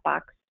the chat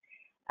box.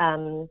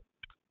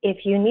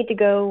 If you need to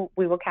go,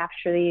 we will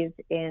capture these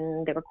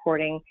in the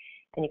recording,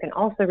 and you can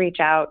also reach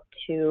out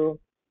to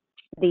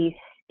the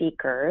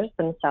speakers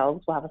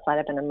themselves. We'll have a slide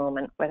up in a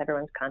moment with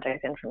everyone's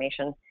contact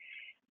information.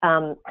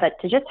 But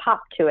to just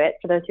hop to it,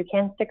 for those who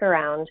can stick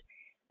around,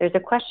 there's a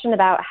question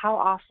about how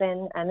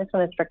often, and this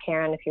one is for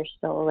Karen if you're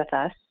still with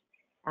us,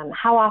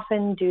 how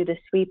often do the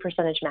SWE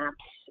percentage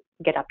maps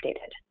get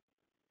updated?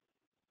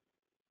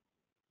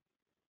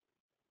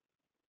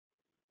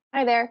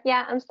 Hi there.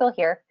 Yeah, I'm still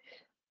here.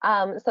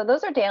 So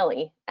those are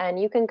daily,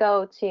 and you can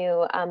go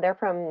to, they're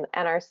from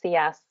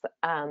NRCS,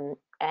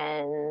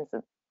 and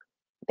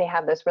they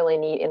have this really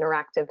neat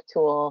interactive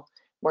tool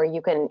where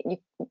you can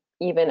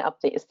even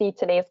see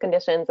today's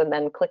conditions and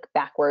then click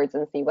backwards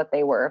and see what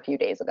they were a few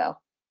days ago.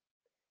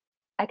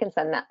 I can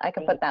send that, I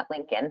can put that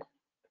link in.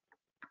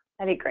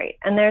 That'd be great.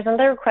 And there's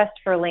another request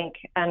for a link,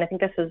 and I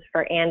think this is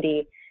for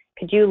Andy.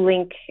 Could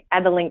you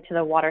add the link to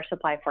the water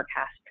supply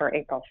forecast for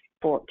April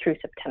through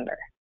September?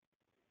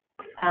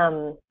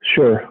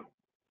 Sure.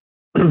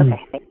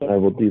 Okay, thank you. I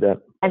will do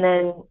that. And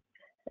then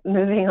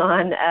moving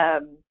on,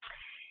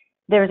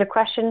 there was a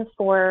question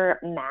for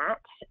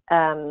Matt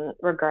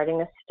regarding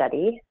the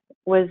study.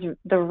 Was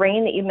the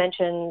rain that you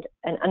mentioned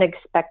an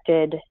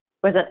unexpected?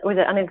 Was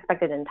it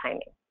unexpected in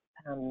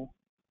timing?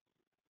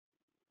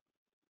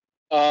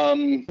 Yeah,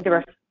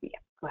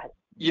 go ahead.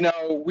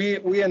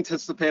 We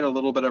anticipate a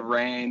little bit of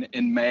rain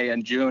in May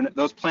and June.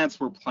 Those plants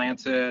were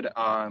planted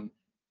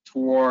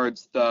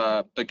towards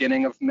the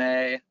beginning of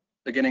May,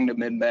 beginning to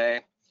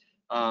mid-May.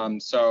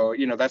 So,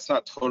 that's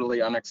not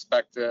totally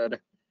unexpected.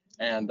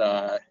 And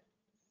does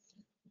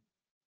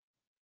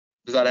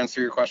that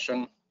answer your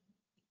question?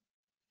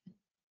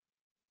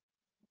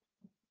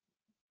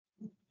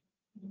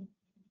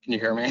 Can you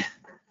hear me?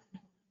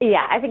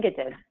 Yeah, I think it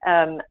did.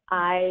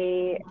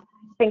 I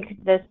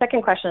think the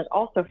second question is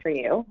also for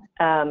you.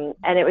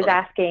 And it was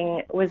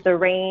asking, was there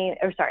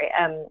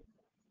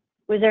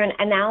an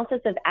analysis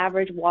of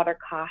average water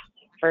costs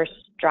versus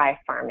dry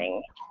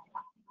farming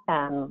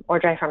or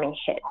dry farming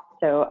hit?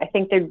 So I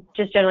think they're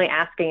just generally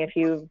asking if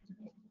you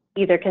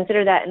either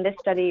consider that in this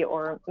study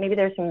or maybe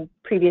there's some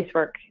previous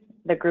work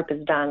the group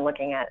has done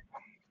looking at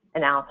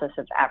analysis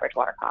of average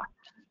water costs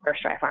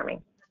versus dry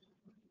farming.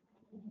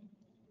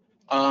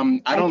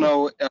 I don't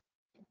know.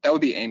 That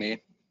would be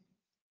Amy.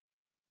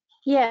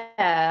 Yeah,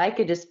 I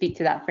could just speak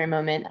to that for a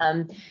moment.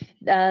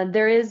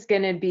 There is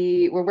going to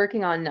be, we're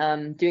working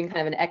on doing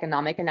kind of an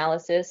economic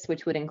analysis,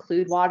 which would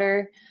include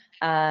water.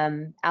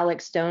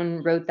 Alex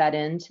Stone wrote that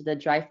into the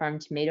Dry Farm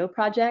Tomato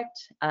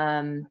Project.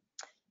 And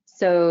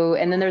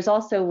then there's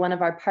also one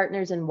of our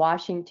partners in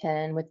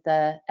Washington with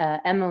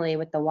Emily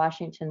with the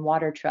Washington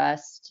Water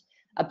Trust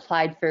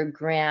applied for a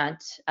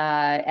grant.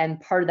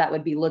 And part of that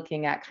would be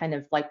looking at kind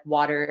of like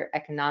water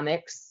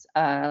economics,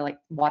 like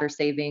water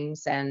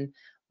savings and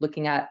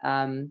looking at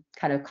kind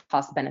of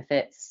cost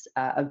benefits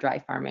of dry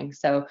farming.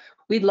 So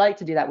we'd like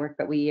to do that work,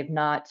 but we have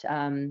not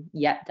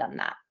yet done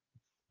that.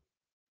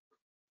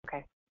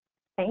 Okay,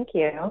 thank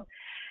you.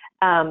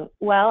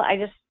 Well,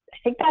 I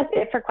think that's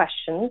it for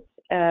questions.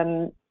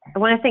 I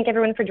want to thank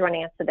everyone for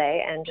joining us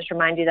today and just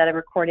remind you that a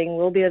recording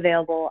will be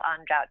available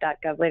on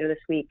drought.gov later this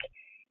week,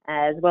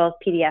 as well as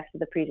PDFs of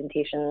the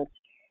presentations.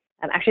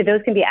 Actually,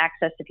 those can be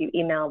accessed if you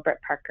email Britt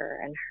Parker,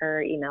 and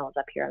her email is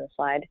up here on the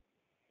slide.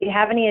 If you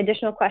have any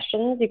additional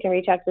questions, you can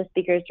reach out to the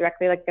speakers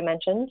directly, like I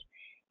mentioned.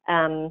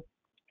 And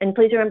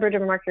please remember to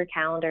mark your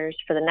calendars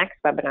for the next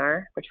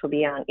webinar, which will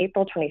be on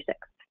April 26th.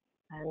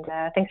 And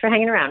thanks for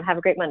hanging around. Have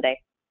a great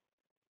Monday.